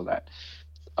simplify it so that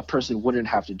a person wouldn't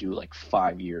have to do like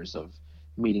 5 years of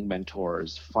meeting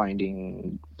mentors,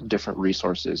 finding different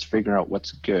resources, figuring out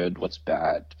what's good, what's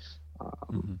bad,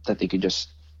 that they could just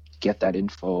get that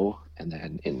info, and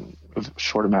then in a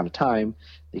short amount of time,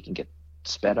 they can get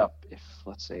sped up if,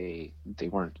 let's say, they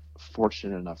weren't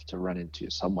fortunate enough to run into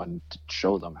someone to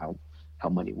show them how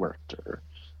money worked or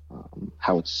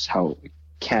how it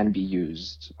can be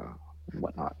used and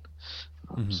whatnot.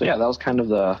 So yeah, that was kind of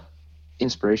the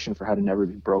inspiration for How to Never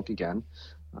Be Broke Again.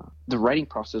 The writing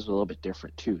process was a little bit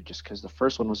different too, just because the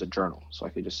first one was a journal, so I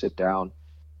could just sit down,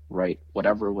 write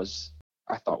whatever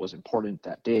I thought was important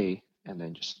that day, and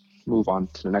then just move on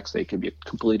to the next day. It could be a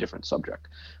completely different subject.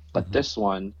 But this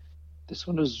one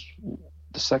was,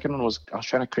 the second one was, I was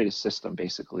trying to create a system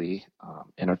basically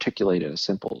and articulate it as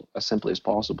simply as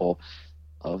possible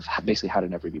of basically how to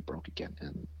never be broke again.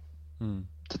 And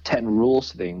the 10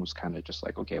 rules thing was kind of just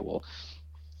like, okay, well,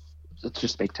 let's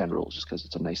just make 10 rules just because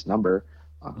it's a nice number.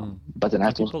 But then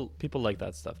after people like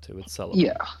that stuff too. It's sellable.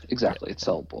 Yeah, exactly. It's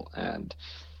sellable, and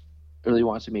really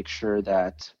wanted to make sure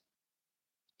that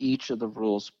each of the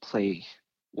rules play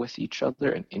with each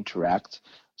other and interact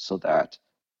so that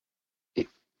it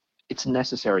it's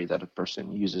necessary that a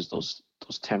person uses those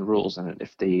 10 rules, and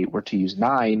if they were to use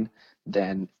 9,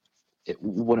 then it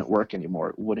wouldn't work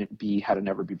anymore. It wouldn't be how to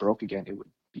never be broke again. It would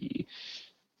be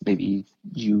maybe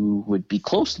you would be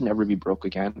close to never be broke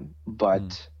again,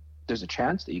 but there's a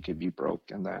chance that you could be broke.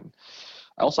 And then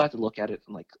I also have to look at it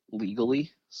like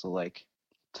legally. So like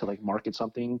to like market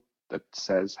something that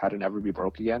says how to never be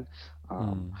broke again.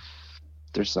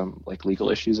 There's some like legal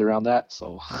issues around that.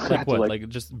 So I Like have to what? like Like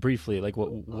just briefly, like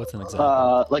what's an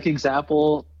example? like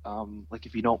example, like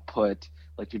if you don't put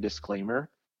like your disclaimer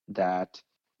that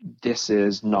this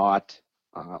is not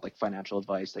like financial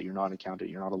advice, that you're not an accountant,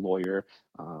 you're not a lawyer,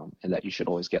 and that you should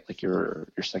always get like your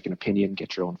second opinion,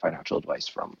 get your own financial advice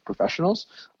from professionals.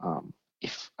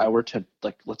 If I were to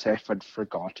like, let's say if I'd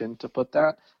forgotten to put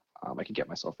that, I could get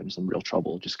myself into some real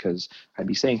trouble just because I'd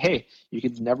be saying, hey, you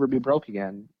could never be broke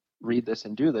again. Read this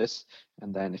and do this.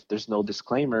 And then if there's no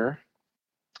disclaimer,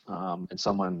 and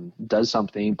someone does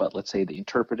something, but let's say they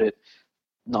interpret it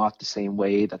not the same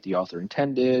way that the author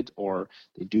intended, or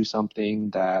they do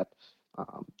something that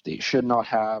they should not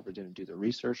have, or didn't do the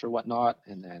research or whatnot,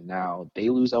 and then now they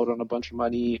lose out on a bunch of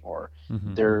money, or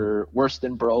they're worse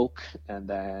than broke, and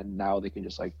then now they can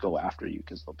just like go after you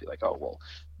because they'll be like, oh well,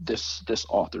 this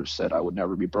author said I would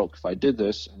never be broke if I did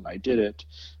this, and I did it,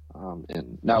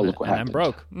 and now look what And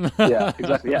happened. I'm broke. Yeah,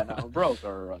 exactly. Yeah, now I'm broke,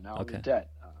 or now I'm Okay. in debt.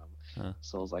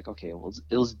 So it was like, okay, well,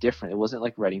 it was different. It wasn't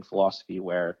like writing philosophy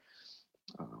where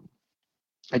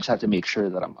I just have to make sure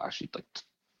that I'm actually like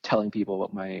telling people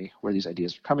where these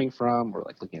ideas are coming from, or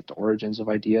like looking at the origins of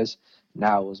ideas.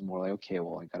 Now it was more like, okay,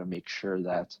 well, I got to make sure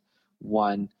that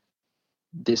one,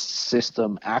 this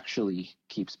system actually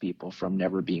keeps people from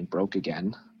never being broke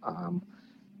again,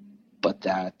 but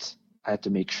that I have to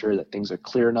make sure that things are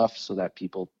clear enough so that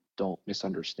people don't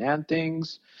misunderstand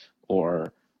things,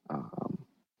 or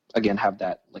again have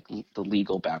that like the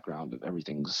legal background of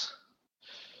everything's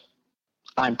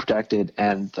I'm protected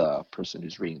and the person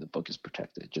who's reading the book is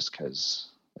protected, just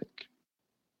because like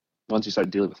once you start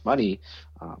dealing with money,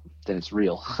 then it's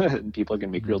real and people are going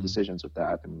to make real decisions with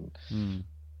that. And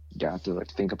you have to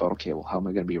like think about, okay, well, how am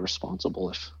I going to be responsible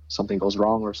if something goes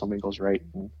wrong or if something goes right?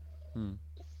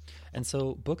 And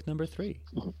so book number 3.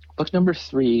 Book number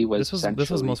 3 was This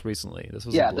was most recently. This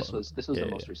was this was the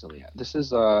most recently. Yeah. This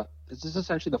is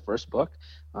essentially the first book,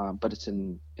 but it's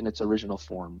in its original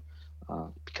form,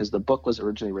 because the book was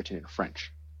originally written in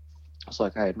French. So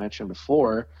like I had mentioned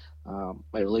before,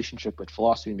 my relationship with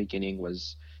philosophy in the beginning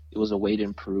was a way to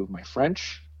improve my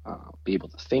French, be able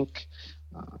to think,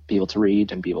 be able to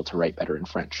read, and be able to write better in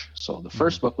French. So the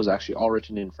first book was actually all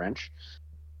written in French,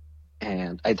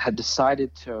 and I had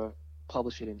decided to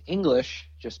publish it in English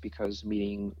just because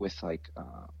meeting with like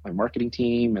my marketing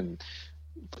team and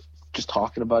just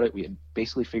talking about it, we had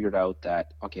basically figured out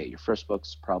that, okay, your first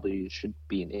books probably should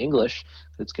be in English.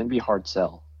 It's going to be a hard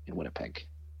sell in Winnipeg.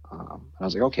 And I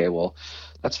was like, okay, well,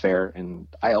 that's fair. And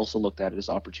I also looked at it as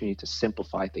an opportunity to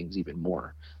simplify things even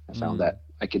more. I found that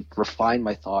I could refine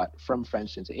my thought from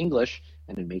French into English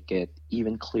and then make it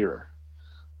even clearer.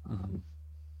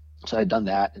 So I'd done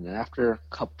that. And then after a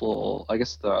couple, I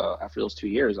guess after those 2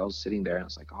 years, I was sitting there and I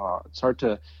was like, oh, it's hard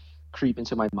to creep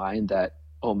into my mind that,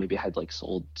 oh, maybe I had like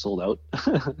sold out.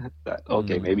 That,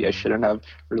 okay, maybe I shouldn't have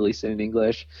released it in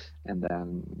English. And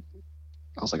then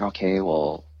I was like, okay,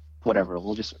 well, whatever,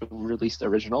 we'll just release the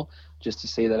original just to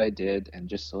say that I did, and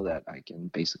just so that I can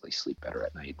basically sleep better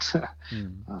at night.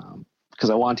 Because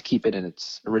I wanted to keep it in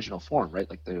its original form, right?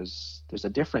 Like there's a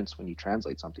difference when you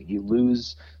translate something. You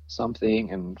lose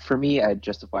something, and for me, I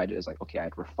justified it as like, okay,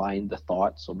 I'd refined the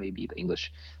thought, so maybe the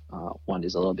English one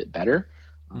is a little bit better.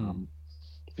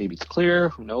 Maybe it's clear,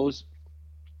 who knows?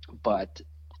 But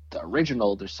the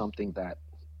original, there's something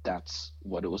that's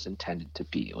what it was intended to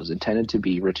be. It was intended to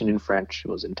be written in French.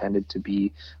 It was intended to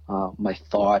be my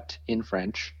thought in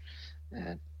French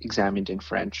and examined in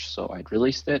French. So I'd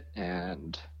released it,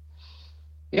 and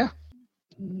yeah.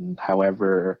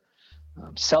 However,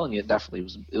 selling it definitely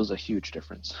was a huge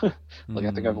difference. Like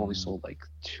I think I've only sold like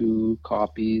 2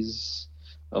 copies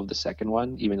of the second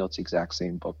one, even though it's the exact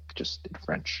same book, just in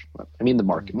French. But I mean, the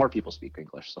market, more people speak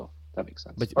English, so that makes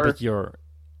sense. But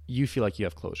you feel like you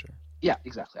have closure. Yeah,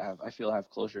 exactly. I feel I have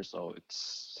closure, so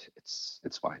it's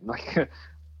fine. Like it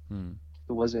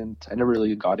wasn't. I never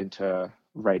really got into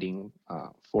writing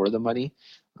for the money.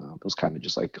 It was kind of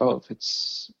just like, oh, if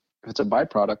it's a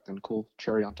byproduct, then cool,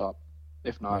 cherry on top.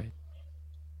 If not,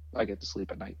 I get to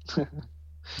sleep at night.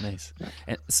 Nice. Yeah.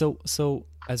 And so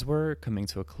as we're coming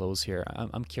to a close here,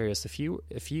 I'm curious if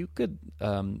you could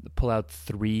pull out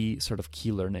three sort of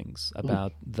key learnings Mm,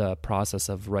 about the process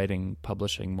of writing,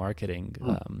 publishing, marketing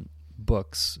mm.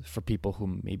 books for people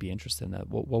who may be interested in that.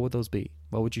 What would those be?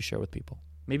 What would you share with people?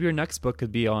 Maybe your next book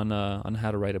could be on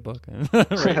how to write a book, right?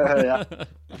 Yeah,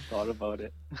 I've thought about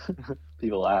it.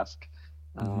 People ask.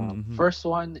 Mm-hmm. First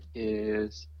one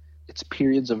is it's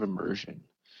periods of immersion.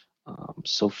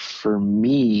 So for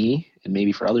me, and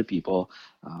maybe for other people,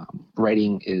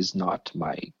 writing is not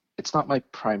my it's not my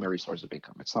primary source of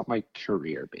income. It's not my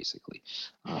career, basically.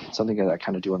 It's something that I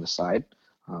kind of do on the side.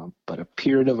 But a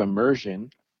period of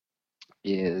immersion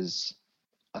is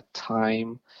a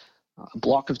time, a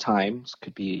block of times,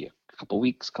 could be a couple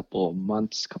weeks, couple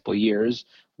months, couple years,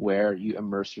 where you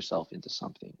immerse yourself into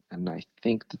something. And I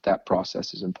think that that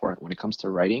process is important when it comes to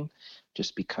writing,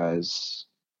 just because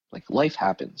like life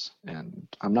happens and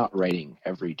I'm not writing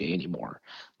every day anymore.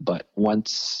 But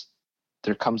once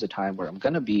there comes a time where I'm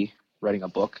going to be writing a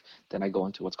book, then I go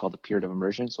into what's called the period of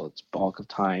immersion. So it's bulk of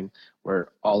time where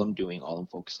all I'm doing, all I'm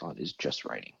focused on is just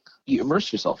writing. You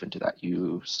immerse yourself into that.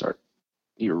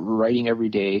 You're writing every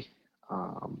day.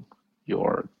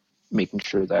 You're making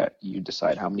sure that you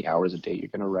decide how many hours a day you're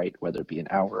going to write, whether it be an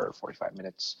hour or 45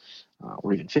 minutes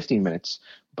or even 15 minutes,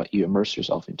 but you immerse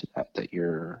yourself into that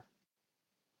you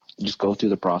just go through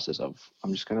the process of,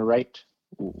 I'm just going to write.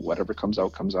 Whatever comes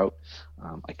out, comes out.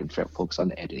 I can focus on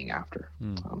the editing after.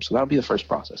 Mm. So that'll be the first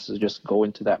process, is just go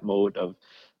into that mode of,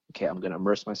 okay, I'm going to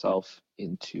immerse myself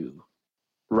into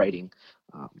writing,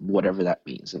 whatever that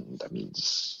means. And that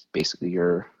means basically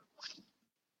you're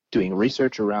doing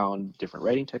research around different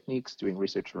writing techniques, doing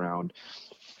research around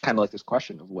kind of like this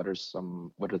question of what are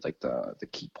like the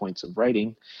key points of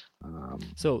writing.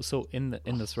 So in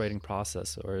this writing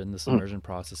process or in this mm, immersion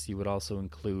process, you would also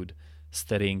include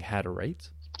studying how to write.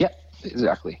 yeah,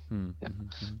 exactly. Yeah,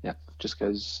 Mm-hmm. yeah. Just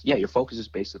because, yeah, your focus is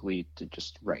basically to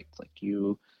just write. Like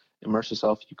you immerse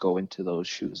yourself, you go into those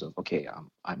shoes of, okay,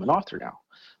 I'm an author now.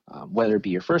 Whether it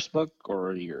be your first book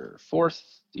or your fourth,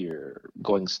 you're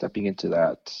stepping into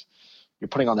that. You're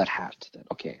putting on that hat that,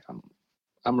 okay,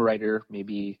 I'm a writer.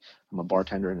 Maybe I'm a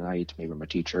bartender tonight. Maybe I'm a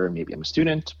teacher. Maybe I'm a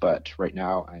student. But right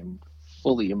now, I'm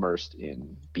fully immersed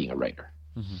in being a writer.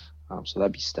 Mm-hmm. So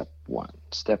that'd be step one.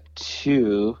 Step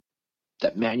two,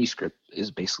 that manuscript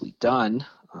is basically done.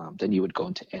 Then you would go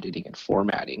into editing and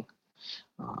formatting.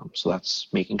 So that's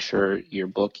making sure your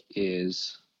book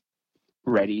is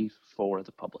ready for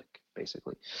the public,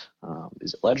 basically.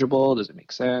 Is it legible? Does it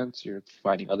make sense? You're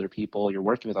finding other people. You're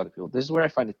working with other people. This is where I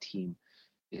find a team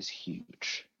is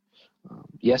huge.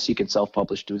 Yes, you can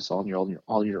self-publish, do this all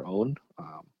your own,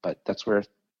 but that's where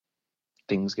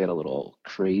things get a little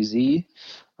crazy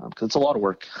because it's a lot of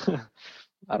work.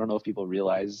 I don't know if people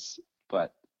realize,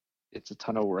 but it's a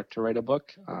ton of work to write a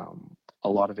book. A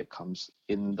lot of it comes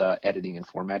in the editing and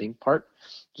formatting part,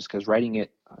 just because writing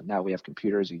it, now we have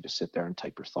computers, you just sit there and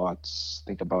type your thoughts,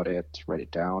 think about it, write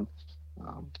it down.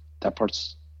 That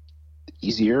part's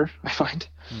easier, I find.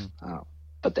 Mm.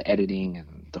 But the editing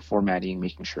and the formatting,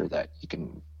 making sure that you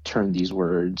can turn these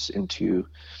words into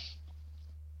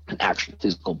an actual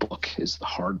physical book is the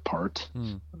hard part.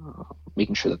 Mm.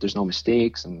 Making sure that there's no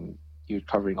mistakes and you're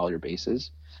covering all your bases.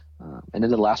 And then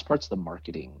the last part's the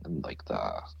marketing and like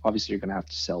obviously you're going to have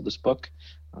to sell this book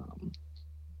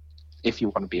if you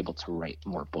want to be able to write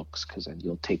more books, because then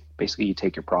you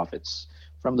take your profits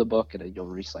from the book and then you'll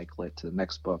recycle it to the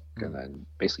next book, and then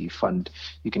basically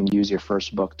you can use your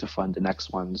first book to fund the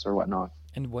next ones or whatnot.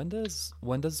 And when does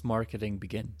marketing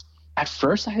begin? At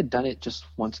first I had done it just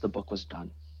once the book was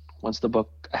done. Once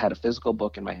I had a physical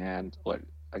book in my hand,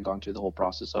 I gone through the whole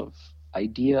process of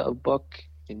idea of book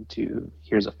into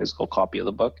here's a physical copy of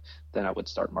the book, then I would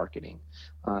start marketing.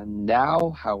 Now,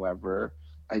 however,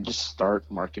 I just start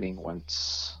marketing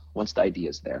once the idea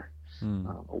is there.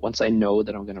 Once I know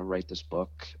that I'm going to write this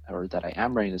book or that I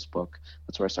am writing this book,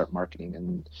 that's where I start marketing.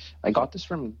 And I got this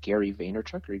from Gary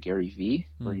Vaynerchuk or Gary V,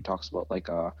 where he talks about like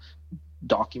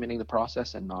documenting the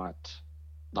process and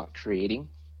not creating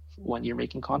when you're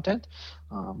making content.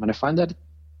 And I find that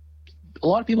a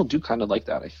lot of people do kind of like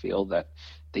that. I feel that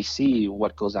they see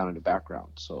what goes on in the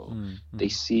background. So they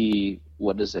see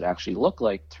what does it actually look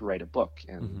like to write a book.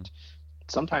 And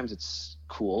sometimes it's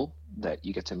cool that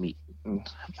you get to meet and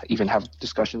even have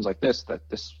discussions like this, that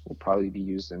this will probably be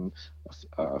used in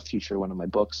a future one of my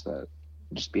books, that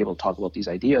just be able to talk about these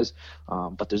ideas.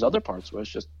 But there's other parts where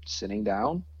it's just sitting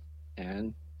down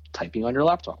and typing on your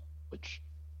laptop, which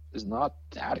is not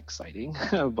that exciting,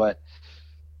 but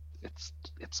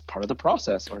it's part of the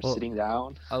process, or Well, sitting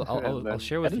down I'll and I'll then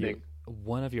share with you. editing.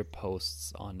 one of your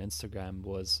posts on Instagram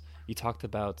was you talked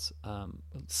about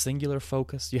singular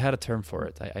focus. You had a term for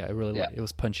it. I really Yeah, like it.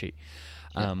 Was punchy.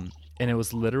 yeah, And it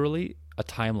was literally a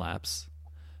time lapse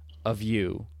of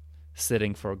you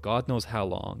sitting for God knows how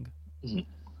long, mhm,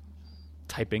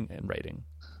 typing and writing.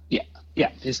 yeah,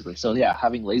 yeah. Basically, so yeah,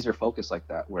 having laser focus like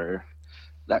that, where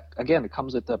that again, it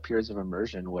comes with the periods of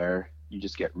immersion where you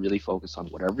just get really focused on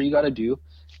whatever you got to do,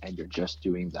 and you're just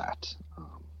doing that.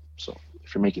 So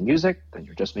if you're making music, then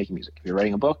you're just making music. If you're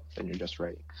writing a book, then you're just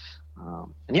writing.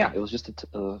 And yeah, it was just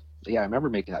yeah, I remember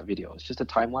making that video. It's just a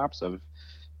time lapse of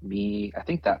me. I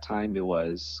think that time it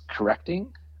was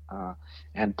correcting uh,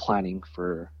 and planning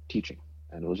for teaching,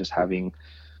 and it was just having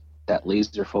that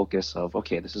laser focus of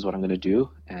okay, this is what I'm going to do,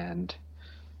 and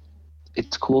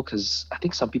it's cool because I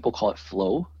think some people call it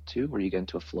flow too, where you get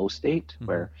into a flow state Mm-hmm.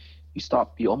 where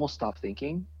you almost stop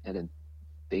thinking, and then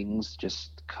things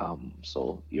just come.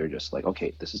 So you're just like,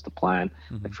 okay, this is the plan.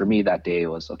 Mm-hmm. Like for me that day it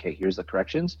was okay, here's the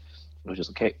corrections. It was just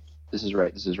okay, this is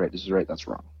right, this is right, this is right, that's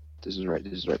wrong. This is right,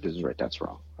 this is right, this is right, that's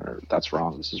wrong. Or that's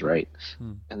wrong, this is right.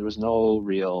 Mm-hmm. And there was no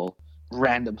real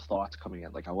random thoughts coming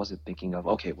in. Like I wasn't thinking of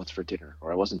okay, what's for dinner,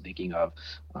 or I wasn't thinking of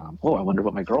oh, I wonder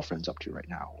what my girlfriend's up to right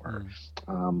now, or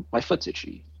my foot's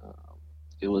itchy.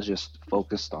 It was just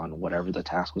focused on whatever the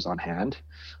task was on hand,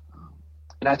 um,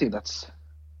 and I think that's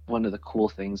one of the cool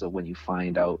things of when you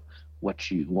find out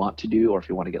what you want to do, or if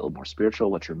you want to get a little more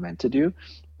spiritual, what you're meant to do,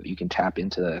 you can tap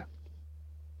into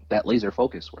that laser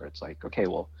focus where it's like, okay,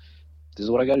 well, this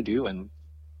is what I got to do, and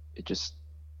it just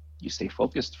you stay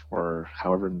focused for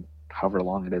however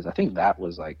long it is. I think that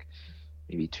was like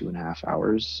maybe 2.5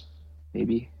 hours,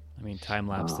 maybe. I mean, time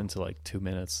lapsed Um, into like 2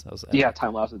 minutes. That was yeah, epic.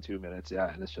 time lapse in 2 minutes.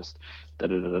 Yeah, and it's just da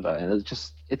da da da, and it's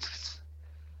just it's.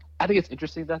 I think it's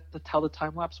interesting that how the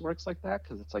time lapse works like that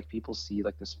because it's like people see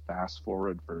like this fast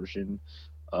forward version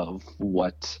of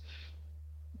what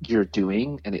you're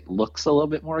doing, and it looks a little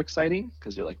bit more exciting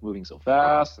because you're like moving so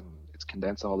fast and it's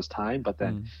condensed all this time. But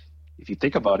then Mm. if you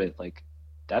think about it, like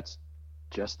that's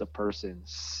just a person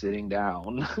sitting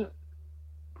down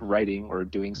writing or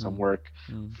doing some Mm. work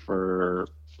Mm. for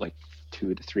like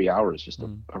 2 to 3 hours, just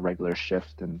Mm. a regular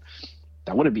shift. And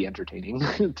that wouldn't be entertaining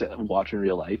to watch in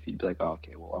real life. You'd be like, oh,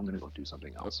 okay, well, I'm going to go do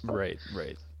something else. But Right,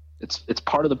 right. it's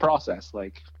part of the process.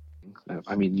 Like,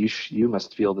 I mean, you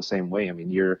must feel the same way. I mean,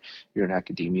 you're in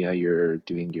academia, you're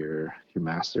doing your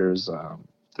master's.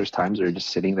 There's times where you're just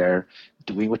sitting there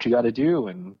doing what you got to do,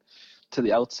 and to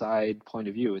the outside point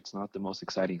of view, it's not the most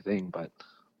exciting thing, but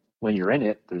when you're in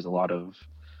it, Oh, there's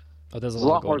a there's a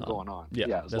lot lot more going on. going on. Yeah,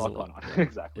 Yeah, there's a there's a lot lot. going on. Yeah, yeah,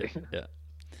 Exactly. yeah.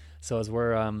 So as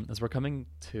we're coming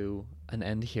to an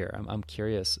end here, I'm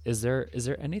curious. Is there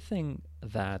any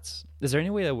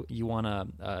way that you want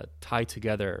to tie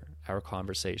together our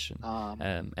conversation?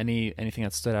 Um, Anything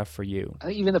that stood out for you? I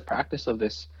think even the practice of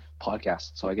this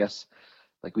podcast. So I guess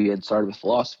like we had started with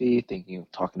philosophy, thinking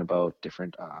of talking about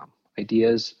different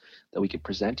ideas that we could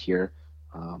present here.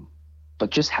 Um, but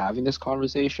just having this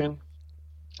conversation,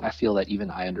 I feel that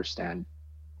even I understand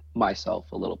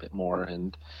myself a little bit more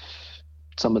and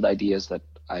some of the ideas that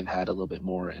I've had a little bit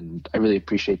more. And I really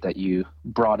appreciate that you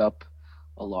brought up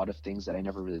a lot of things that I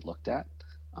never really looked at.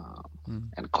 Mm.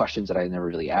 And questions that I never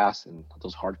really asked, and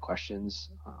those hard questions.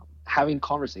 Having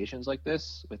conversations like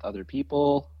this with other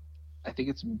people, I think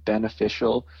it's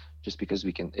beneficial just because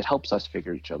it helps us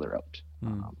figure each other out.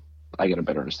 Mm. I get a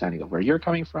better understanding of where you're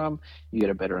coming from, you get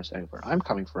a better understanding of where I'm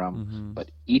coming from. Mm-hmm.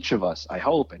 But each of us, I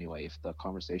hope anyway, if the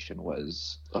conversation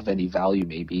was of any value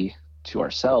maybe to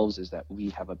ourselves, is that we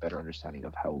have a better understanding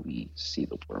of how we see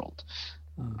the world.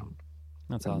 Mm. Um,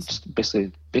 That's and awesome. just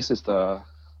basically it's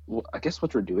I guess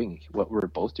what we're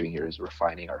both doing here is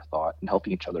refining our thought and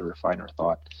helping each other refine our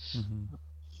thought. Mm-hmm.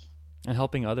 And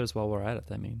helping others while we're at it.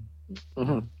 I mean, Mm-hmm.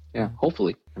 yeah, Yeah, yeah.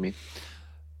 hopefully. I mean,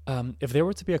 If there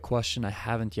were to be a question I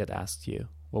haven't yet asked you,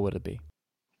 what would it be?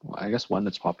 well, I guess one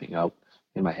that's popping out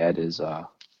in my head is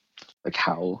like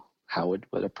how would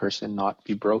a person not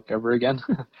be broke ever again?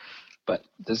 But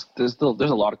there's a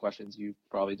lot of questions you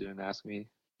probably didn't ask me.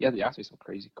 Yeah, you asked me some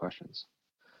crazy questions.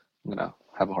 I'm gonna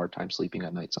have a hard time sleeping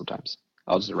at night sometimes.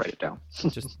 I'll just write it down.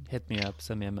 Just hit me up,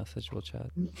 send me a message, we'll chat.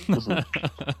 Mhm.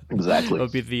 Exactly. It'll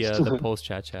be the post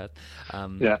chat.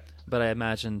 Um, Yeah, but I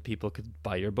imagine people could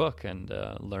buy your book and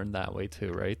learn that way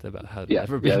too, right? About how to yeah,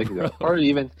 never be yeah. They can go, or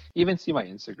broke. even see my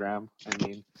Instagram. I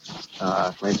mean,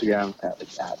 my Instagram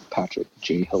at Patrick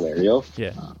J Hilario.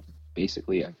 Yeah.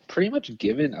 Basically, I've pretty much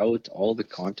given out all the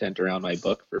content around my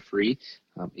book for free.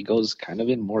 It goes kind of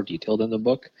in more detail than the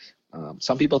book.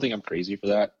 Some people think I'm crazy for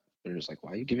that. They're just like,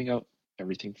 why are you giving out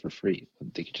everything for free?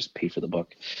 They could just pay for the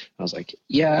book. And I was like,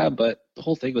 yeah, but the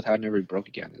whole thing with how to never be broke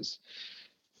again is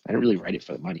I didn't really write it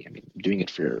for the money. I mean, I'm doing it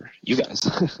for you guys.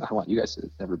 I want you guys to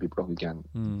never be broke again.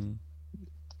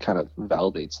 Kind of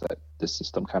validates that this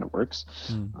system kind of works.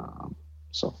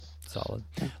 So solid.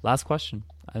 Last question,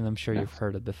 and I'm sure you've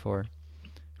heard it before.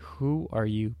 Who are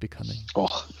you becoming?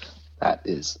 Oh, that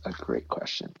is a great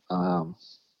question.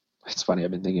 It's funny.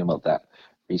 I've been thinking about that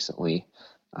recently.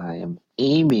 I am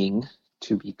aiming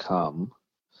to become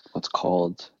what's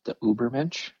called the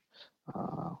Ubermensch,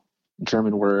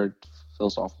 German word,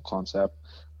 philosophical concept.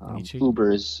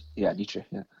 Uber is Nietzsche.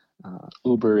 Yeah.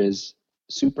 Uber is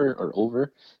super or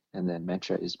over, and then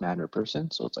Mensch is man or person.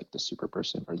 So it's like the super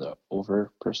person or the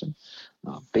over person.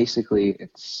 Basically,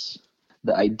 it's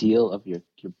the ideal of your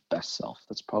best self.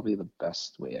 That's probably the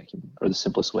best way I can, or the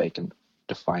simplest way I can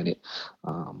define it.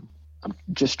 I'm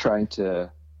just trying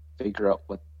to figure out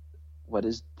what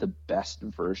is the best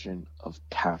version of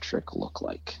Patrick look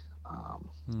like,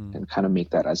 and kind of make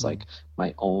that as like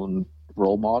my own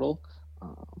role model.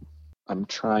 I'm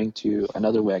trying to,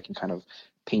 another way I can kind of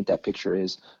paint that picture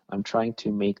is I'm trying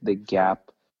to make the gap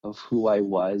of who I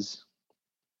was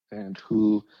and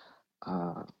who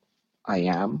I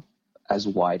am as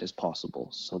wide as possible,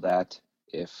 so that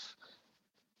if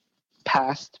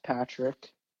past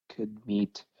Patrick could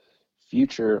meet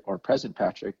future or present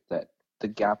Patrick, that the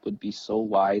gap would be so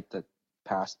wide that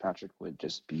past Patrick would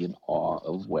just be in awe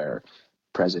of where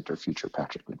present or future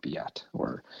Patrick would be at,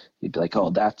 or you'd be like, oh,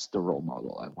 that's the role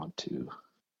model I want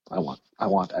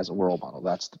as a role model.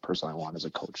 That's the person I want as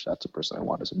a coach. That's the person I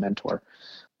want as a mentor.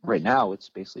 Right now, it's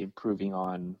basically improving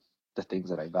on the things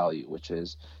that I value, which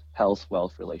is health,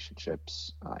 wealth,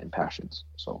 relationships, and passions.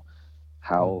 So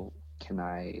how can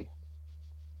I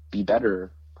be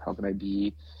better? How can I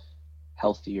be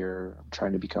healthier? I'm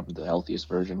trying to become the healthiest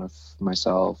version of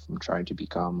myself. I'm trying to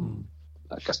become,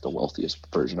 I guess, the wealthiest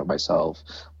version of myself,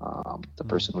 the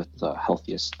person with the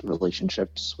healthiest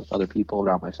relationships with other people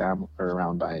around my family, or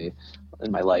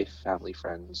in my life, family,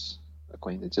 friends,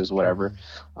 acquaintances, whatever.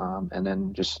 And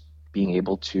then just being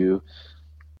able to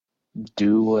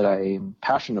do what I'm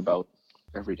passionate about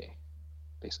every day,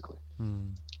 basically.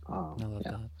 I love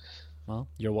that. Well,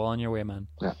 you're well on your way, man.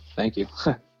 Yeah, thank you.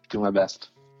 Do my best.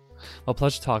 Well,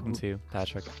 pleasure talking to you,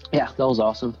 Patrick. Yeah, that was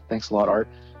awesome. Thanks a lot, Art.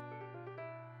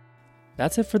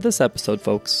 That's it for this episode,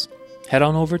 folks. Head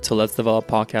on over to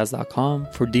letsdeveloppodcast.com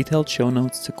for detailed show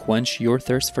notes to quench your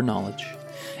thirst for knowledge.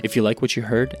 If you like what you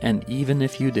heard, and even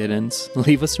if you didn't,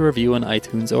 leave us a review on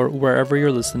iTunes or wherever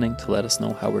you're listening to let us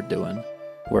know how we're doing.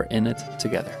 We're in it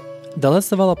together. The Let's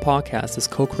Develop podcast is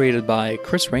co-created by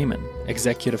Chris Raymond,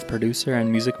 executive producer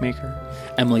and music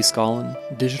maker, Emily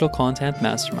Scollin, digital content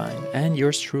mastermind, and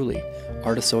yours truly,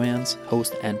 Artisoyan's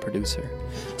host and producer.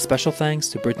 Special thanks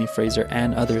to Brittany Fraser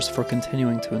and others for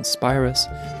continuing to inspire us,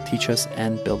 teach us,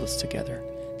 and build us together.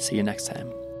 See you next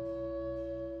time.